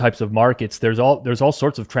these different types of markets, there's all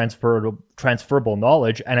sorts of transferable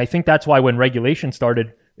knowledge. And I think that's why when regulation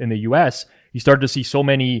started in the US, you started to see so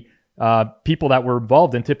many people that were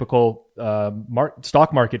involved in typical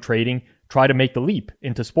stock market trading try to make the leap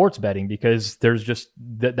into sports betting because there's just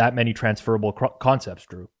that many transferable concepts,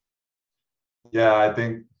 Drew. Yeah, I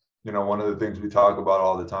think, one of the things we talk about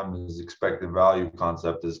all the time is expected value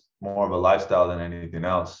concept is more of a lifestyle than anything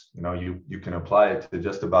else. You can apply it to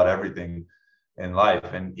just about everything in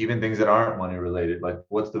life, and even things that aren't money related. Like,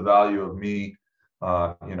 what's the value of me,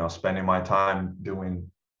 spending my time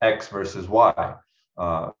doing X versus Y?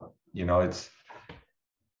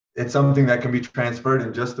 It's something that can be transferred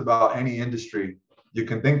in just about any industry you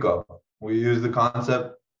can think of. We use the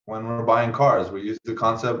concept when we're buying cars. We use the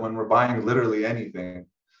concept when we're buying literally anything,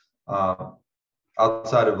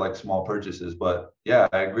 outside of like small purchases. But yeah,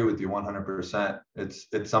 I agree with you 100%. It's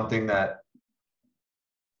something that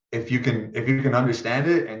if you can understand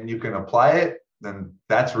it and you can apply it, then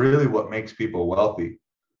that's really what makes people wealthy.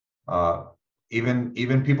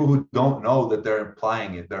 Even people who don't know that they're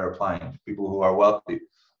applying it, people who are wealthy.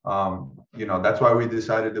 That's why we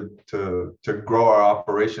decided to grow our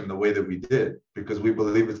operation the way that we did, because we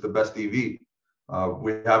believe it's the best EV.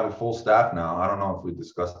 We have a full staff now. I don't know if we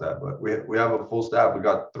discussed that, but we have a full staff. We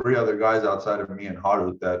got 3 other guys outside of me and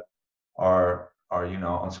Harut that are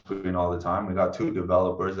on screen all the time. We got 2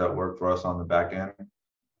 developers that work for us on the back end.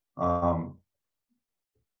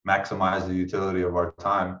 Maximize the utility of our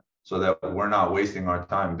time so that we're not wasting our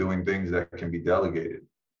time doing things that can be delegated.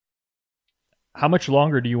 How much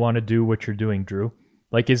longer do you want to do what you're doing, Drew?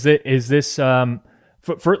 Like, is this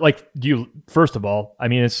do you, first of all, I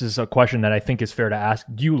mean, this is a question that I think is fair to ask.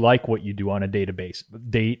 Do you like what you do on a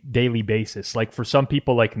daily basis? Like, for some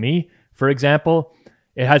people like me, for example,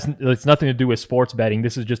 it's nothing to do with sports betting.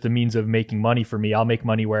 This is just a means of making money for me. I'll make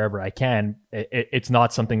money wherever I can. It's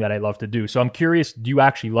not something that I love to do. So I'm curious, do you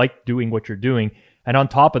actually like doing what you're doing? And on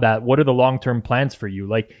top of that, what are the long-term plans for you?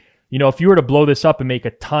 Like, if you were to blow this up and make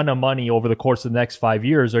a ton of money over the course of the next 5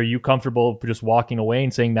 years, are you comfortable just walking away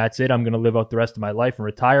and saying, that's it, I'm going to live out the rest of my life and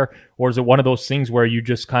retire? Or is it one of those things where you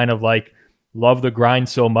just kind of like love the grind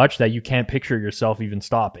so much that you can't picture yourself even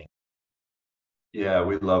stopping? Yeah,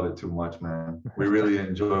 we love it too much, man. We really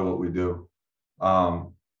enjoy what we do.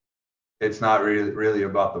 It's not really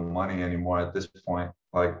about the money anymore at this point.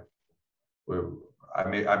 Like, I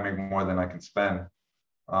make more than I can spend.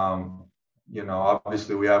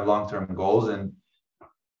 Obviously we have long-term goals, and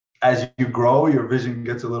as you grow, your vision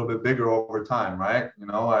gets a little bit bigger over time, right?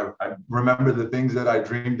 I remember the things that I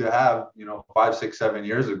dreamed to have, 5, 6, 7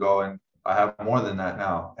 years ago, and I have more than that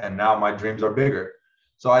now. And now my dreams are bigger.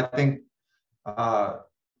 So I think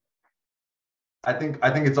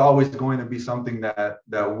it's always going to be something that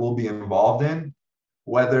we'll be involved in.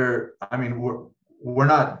 We're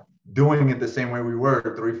not doing it the same way we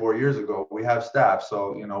were 3, 4 years ago. We have staff,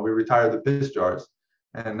 so we retired the piss jars,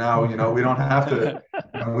 and now we don't have to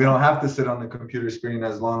sit on the computer screen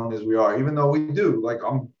as long as we are, even though we do. Like,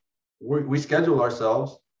 we schedule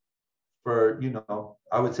ourselves for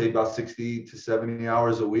I would say about 60 to 70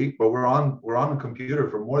 hours a week, but we're on the computer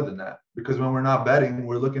for more than that, because when we're not betting,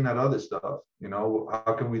 we're looking at other stuff.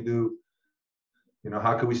 How can we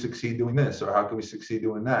succeed doing this, or how can we succeed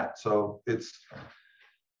doing that? So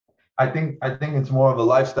I think it's more of a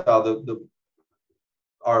lifestyle.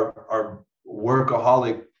 Our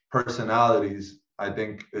workaholic personalities, I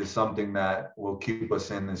think, is something that will keep us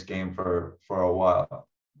in this game for a while.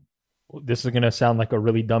 This is going to sound like a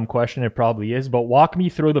really dumb question. It probably is, but walk me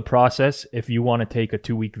through the process if you want to take a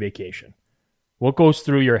 2-week vacation. What goes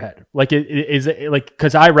through your head? Like, is it like,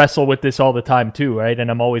 because I wrestle with this all the time too, right?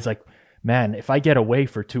 And I'm always like, man, if I get away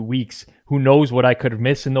for 2 weeks, who knows what I could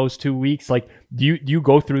miss in those 2 weeks? Like, do you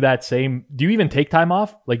go through that same? Do you even take time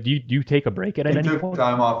off? Like, do you take a break at any point? I took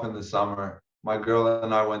time off in the summer. My girl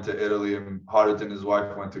and I went to Italy, and Harut and his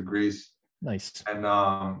wife went to Greece. Nice. And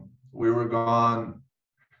we were gone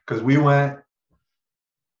because we went,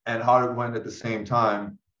 and Harut went at the same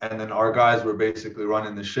time. and then our guys were basically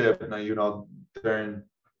running the ship. Now, during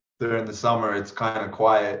the summer, it's kind of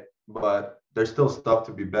quiet, but there's still stuff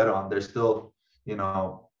to be bet on. There's still,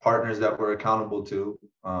 partners that we're accountable to.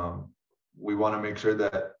 We want to make sure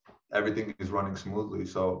that everything is running smoothly.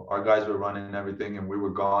 So our guys were running everything and we were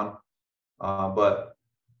gone. But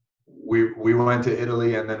we went to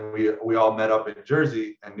Italy, and then we all met up in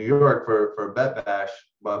Jersey and New York for Bet Bash.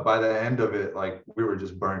 But by the end of it, like, we were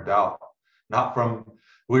just burnt out.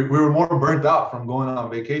 We were more burnt out from going on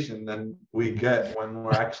vacation than we get when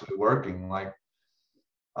we're actually working. Like,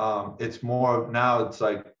 it's more now, it's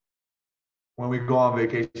like when we go on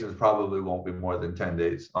vacations, probably won't be more than 10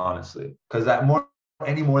 days, honestly. Because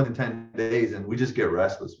any more than 10 days and we just get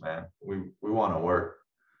restless, man. We want to work.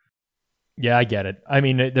 Yeah, I get it. I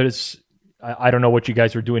mean, I don't know what you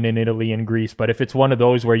guys are doing in Italy and Greece, but if it's one of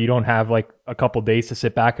those where you don't have like a couple days to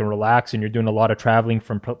sit back and relax and you're doing a lot of traveling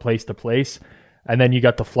from place to place, and then you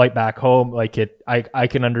got the flight back home, like I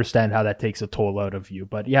can understand how that takes a toll out of you.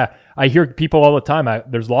 But yeah, I hear people all the time.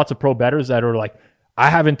 There's lots of pro bettors that are like, I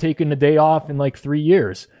haven't taken a day off in like 3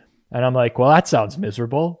 years. And I'm like, well, that sounds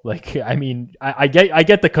miserable. Like, I mean, I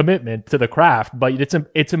get the commitment to the craft, but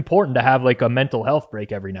it's important to have like a mental health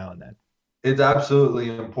break every now and then. It's absolutely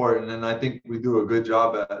important. And I think we do a good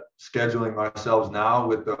job at scheduling ourselves now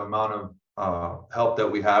with the amount of help that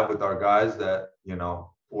we have with our guys that,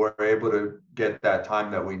 we're able to get that time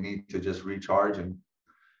that we need to just recharge. And,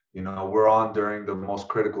 we're on during the most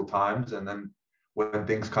critical times. And then when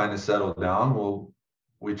things kind of settle down,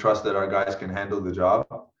 we trust that our guys can handle the job.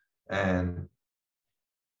 And,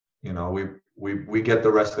 we get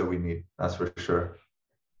the rest that we need. That's for sure.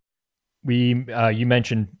 You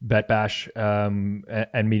mentioned Bet Bash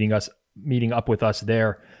and meeting up with us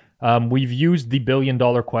there. We've used the $1 billion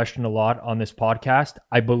question a lot on this podcast.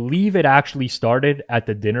 I believe it actually started at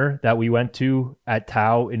the dinner that we went to at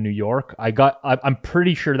Tao in New York. I'm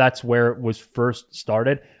pretty sure that's where it was first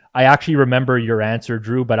started. I actually remember your answer,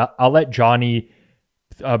 Drew, but I'll let Johnny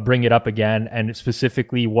bring it up again, and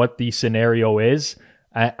specifically what the scenario is.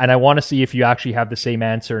 And I want to see if you actually have the same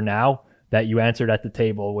answer now that you answered at the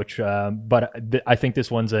table, but I think this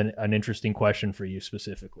one's an interesting question for you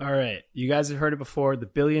specifically. All right. You guys have heard it before, the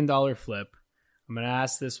 $1 billion flip. I'm going to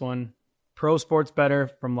ask this one. Pro sports bettor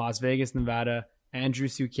from Las Vegas, Nevada, Andrew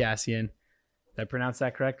Sukiasian. Did I pronounce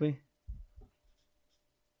that correctly?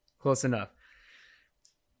 Close enough.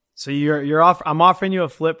 So I'm offering you a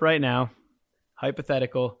flip right now.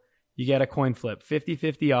 Hypothetical. You get a coin flip,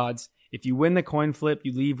 50-50 odds. If you win the coin flip,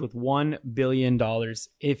 you leave with $1 billion.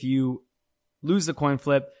 If you lose the coin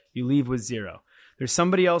flip, you leave with zero. There's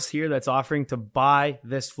somebody else here that's offering to buy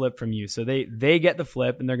this flip from you. So they get the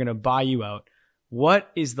flip and they're going to buy you out.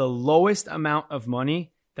 What is the lowest amount of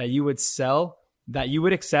money that you would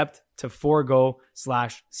accept to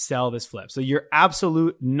forego/sell this flip? So your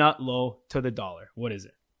absolute nut low to the dollar. What is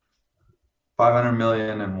it?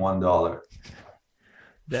 $500,000,001.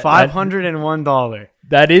 $501.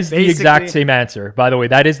 That is the exact same answer. By the way,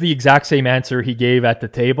 that is the exact same answer he gave at the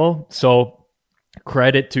table. So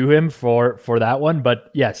credit to him for that one.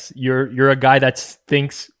 But yes, you're a guy that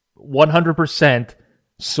thinks 100%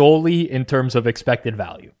 solely in terms of expected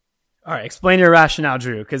value. All right, explain your rationale,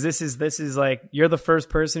 Drew, because this is like, you're the first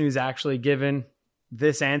person who's actually given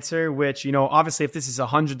this answer, which, obviously if this is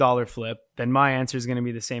 $100 flip, then my answer is going to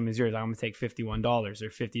be the same as yours. I'm going to take $51 or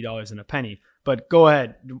 $50 and a penny. But go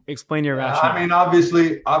ahead, explain your rationale. I mean,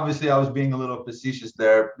 obviously I was being a little facetious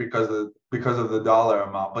there because of the dollar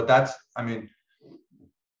amount. But that's, I mean,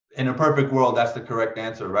 in a perfect world, that's the correct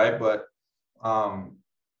answer, right? But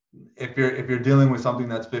if you're dealing with something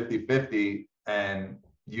that's 50-50 and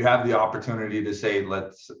you have the opportunity to say,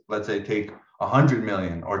 let's say take 100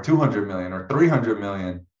 million or 200 million or 300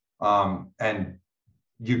 million, and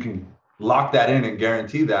you can lock that in and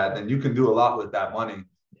guarantee that, then you can do a lot with that money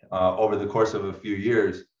over the course of a few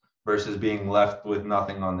years versus being left with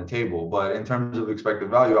nothing on the table. But in terms of expected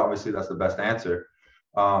value, obviously that's the best answer.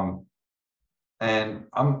 And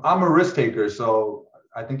I'm a risk taker, so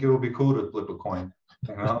I think it would be cool to flip a coin,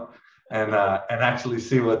 and actually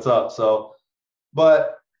see what's up. So,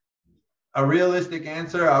 but a realistic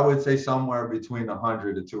answer, I would say somewhere between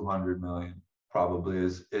 100 to 200 million probably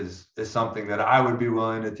is something that I would be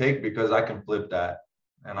willing to take, because I can flip that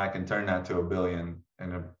and I can turn that to $1 billion.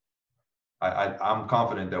 And I'm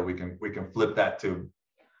confident that we can flip that to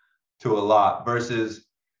a lot, versus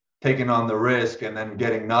taking on the risk and then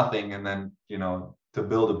getting nothing. And then, to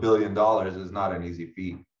build $1 billion is not an easy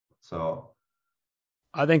feat. So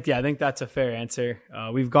I think that's a fair answer.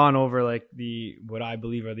 We've gone over like what I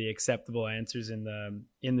believe are the acceptable answers in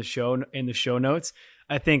the show notes.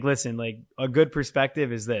 I think, listen, like a good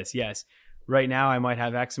perspective is this. Yes, right now I might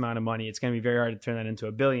have X amount of money. It's going to be very hard to turn that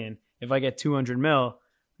into $1 billion. If I get 200 mil,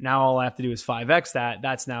 now all I have to do is 5X that.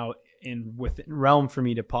 That's now within realm for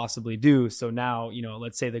me to possibly do. So now,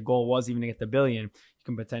 let's say the goal was even to get the $1 billion, you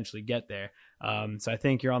can potentially get there. So I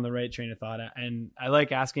think you're on the right train of thought. And I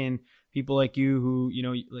like asking people like you who,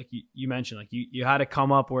 like you mentioned, like you had to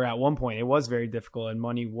come up where at one point it was very difficult and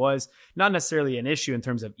money was not necessarily an issue in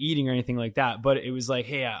terms of eating or anything like that, but it was like,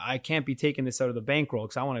 hey, I can't be taking this out of the bankroll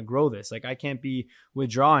because I want to grow this. Like I can't be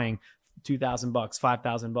withdrawing $2,000,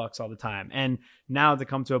 $5,000 all the time. And now to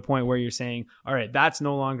come to a point where you're saying, all right, that's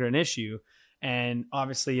no longer an issue. And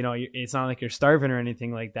obviously, it's not like you're starving or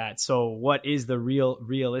anything like that. So what is the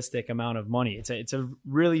realistic amount of money? It's a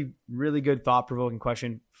really, really good thought provoking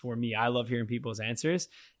question for me. I love hearing people's answers,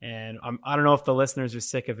 and I don't know if the listeners are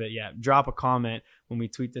sick of it yet. Drop a comment when we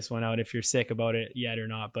tweet this one out if you're sick about it yet or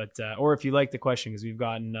not, but or if you like the question, because we've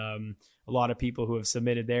gotten a lot of people who have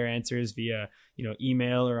submitted their answers via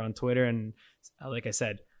email or on Twitter, and like I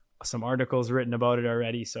said, some articles written about it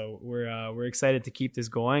already. So we're excited to keep this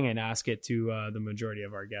going and ask it to the majority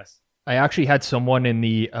of our guests. I actually had someone in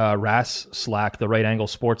the RAS Slack, the Right Angle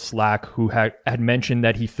Sports Slack, who had mentioned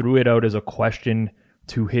that he threw it out as a question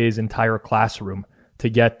to his entire classroom to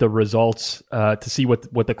get the results, to see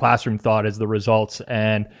what the classroom thought as the results.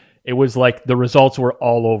 And it was like the results were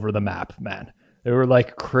all over the map, man. They were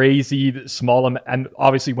like crazy small. And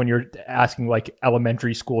obviously when you're asking like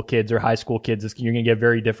elementary school kids or high school kids, you're going to get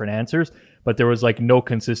very different answers, but there was like no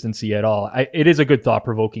consistency at all. It is a good thought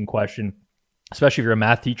provoking question, especially if you're a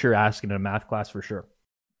math teacher asking in a math class for sure.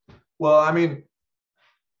 Well, I mean,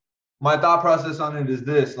 my thought process on it is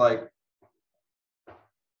this, like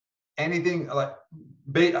anything, like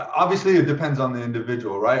obviously it depends on the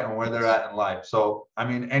individual, right? And where they're at in life. So, I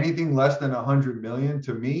mean, anything less than 100 million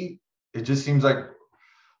to me, it just seems like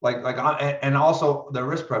and also the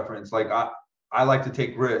risk preference. Like I like to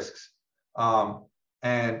take risks,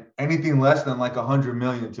 and anything less than like 100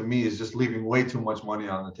 million to me is just leaving way too much money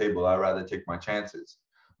on the table. I'd rather take my chances,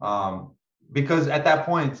 because at that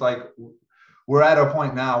point it's like we're at a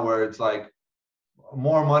point now where it's like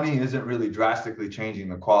more money isn't really drastically changing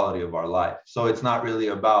the quality of our life. So it's not really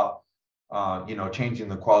about changing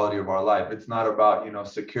the quality of our life. It's not about,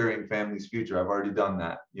 securing family's future. I've already done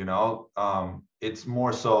that, it's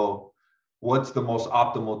more so what's the most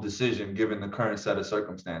optimal decision given the current set of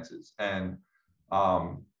circumstances. And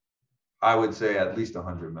I would say at least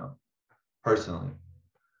 100 mil personally.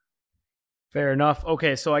 Fair enough.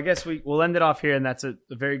 Okay. So I guess we'll end it off here, and that's a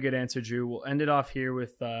very good answer, Drew. We'll end it off here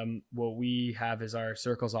with what we have as our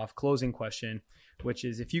Circles Off closing question, which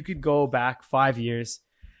is if you could go back 5 years,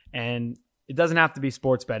 and it doesn't have to be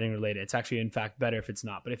sports betting related. It's actually, in fact, better if it's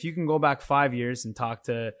not. But if you can go back 5 years and talk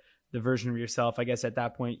to the version of yourself, I guess at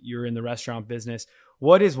that point you're in the restaurant business,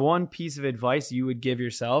 what is one piece of advice you would give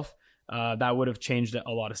yourself that would have changed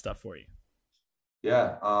a lot of stuff for you?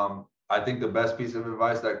 Yeah. I think the best piece of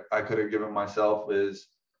advice that I could have given myself is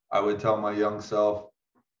I would tell my young self,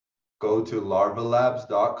 go to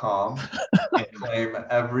larvalabs.com and claim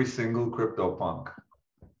every single CryptoPunk.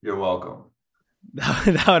 You're welcome.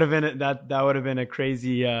 That would have been a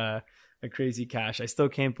crazy cash. I still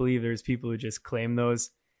can't believe there's people who just claim those,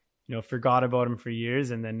 forgot about them for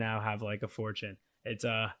years and then now have like a fortune.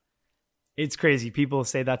 It's crazy. People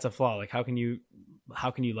say that's a flaw. Like how can you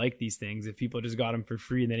like these things if people just got them for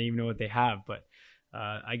free and they don't even know what they have? But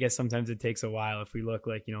I guess sometimes it takes a while. If we look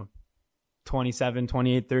like 27,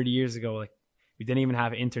 28, 30 years ago, like we didn't even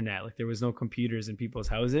have internet. Like there was no computers in people's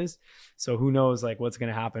houses. So who knows like what's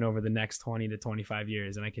going to happen over the next 20 to 25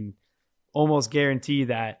 years. And I can almost guarantee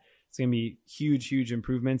that it's going to be huge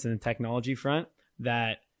improvements in the technology front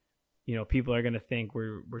that, people are going to think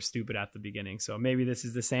we're stupid at the beginning. So maybe this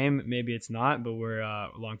is the same, maybe it's not, but we're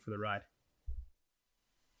along for the ride.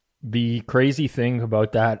 The crazy thing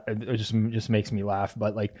about that, it just makes me laugh.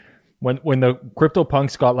 But like when the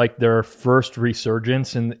CryptoPunks got like their first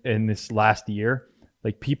resurgence in this last year,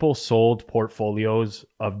 like people sold portfolios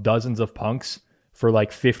of dozens of punks for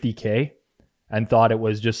like $50K and thought it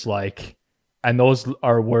was just like, and those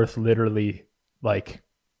are worth literally like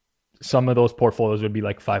some of those portfolios would be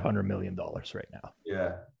like $500 million right now.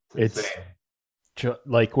 Yeah. It's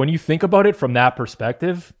like when you think about it from that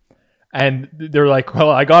perspective, and they're like, well,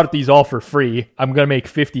 I got these all for free. I'm going to make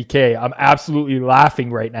 $50K. I'm absolutely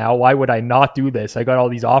laughing right now. Why would I not do this? I got all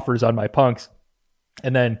these offers on my punks.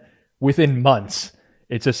 And then within months,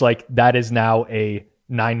 it's just like, that is now a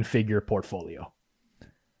 9-figure portfolio.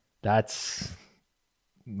 That's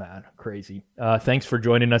Man, crazy. Thanks for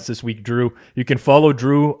joining us this week, Drew. You can follow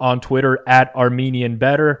Drew on Twitter at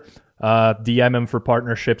ArmenianBetter. DM him for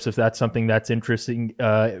partnerships if that's something that's interesting,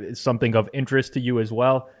 something of interest to you as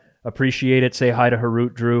well. Appreciate it. Say hi to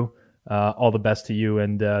Harut, Drew. All the best to you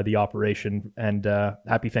and the operation, and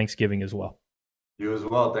happy Thanksgiving as well. You as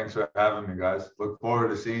well. Thanks for having me, guys. Look forward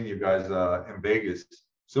to seeing you guys in Vegas.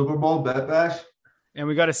 Super Bowl, Bet Bash. And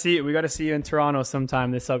we got to see you in Toronto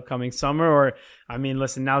sometime this upcoming summer. Or, I mean,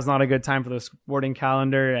 listen, now's not a good time for the sporting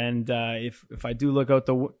calendar. And if I do look out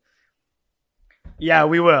yeah,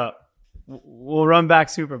 we will. We'll run back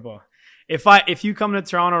Super Bowl. If you come to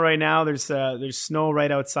Toronto right now, there's snow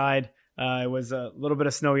right outside. It was a little bit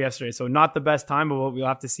of snow yesterday, so not the best time, but we'll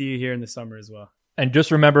have to see you here in the summer as well. And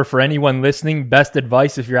just remember, for anyone listening, best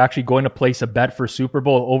advice if you're actually going to place a bet for Super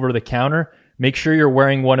Bowl over the counter, make sure you're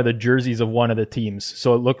wearing one of the jerseys of one of the teams.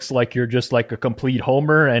 So it looks like you're just like a complete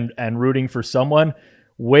homer and rooting for someone.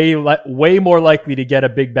 Way more likely to get a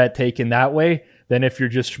big bet taken that way than if you're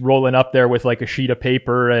just rolling up there with like a sheet of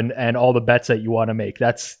paper and all the bets that you want to make.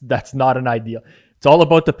 That's not an ideal. It's all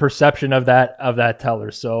about the perception of that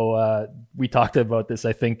teller. So we talked about this,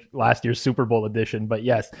 I think, last year's Super Bowl edition. But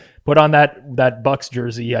yes, put on that Bucks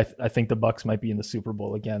jersey. I think the Bucks might be in the Super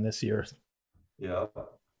Bowl again this year. Yeah.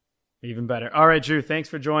 Even better. All right, Drew, thanks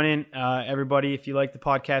for joining. Everybody, if you like the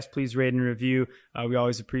podcast, please rate and review. We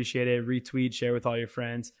always appreciate it. Retweet, share with all your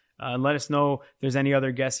friends. And let us know if there's any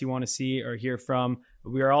other guests you want to see or hear from.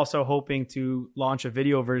 We are also hoping to launch a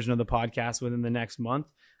video version of the podcast within the next month,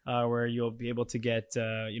 where you'll be able to get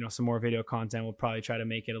some more video content. We'll probably try to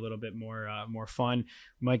make it a little bit more fun.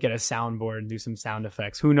 We might get a soundboard and do some sound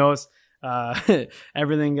effects. Who knows?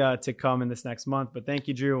 Everything to come in this next month. But thank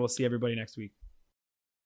you, Drew. We'll see everybody next week.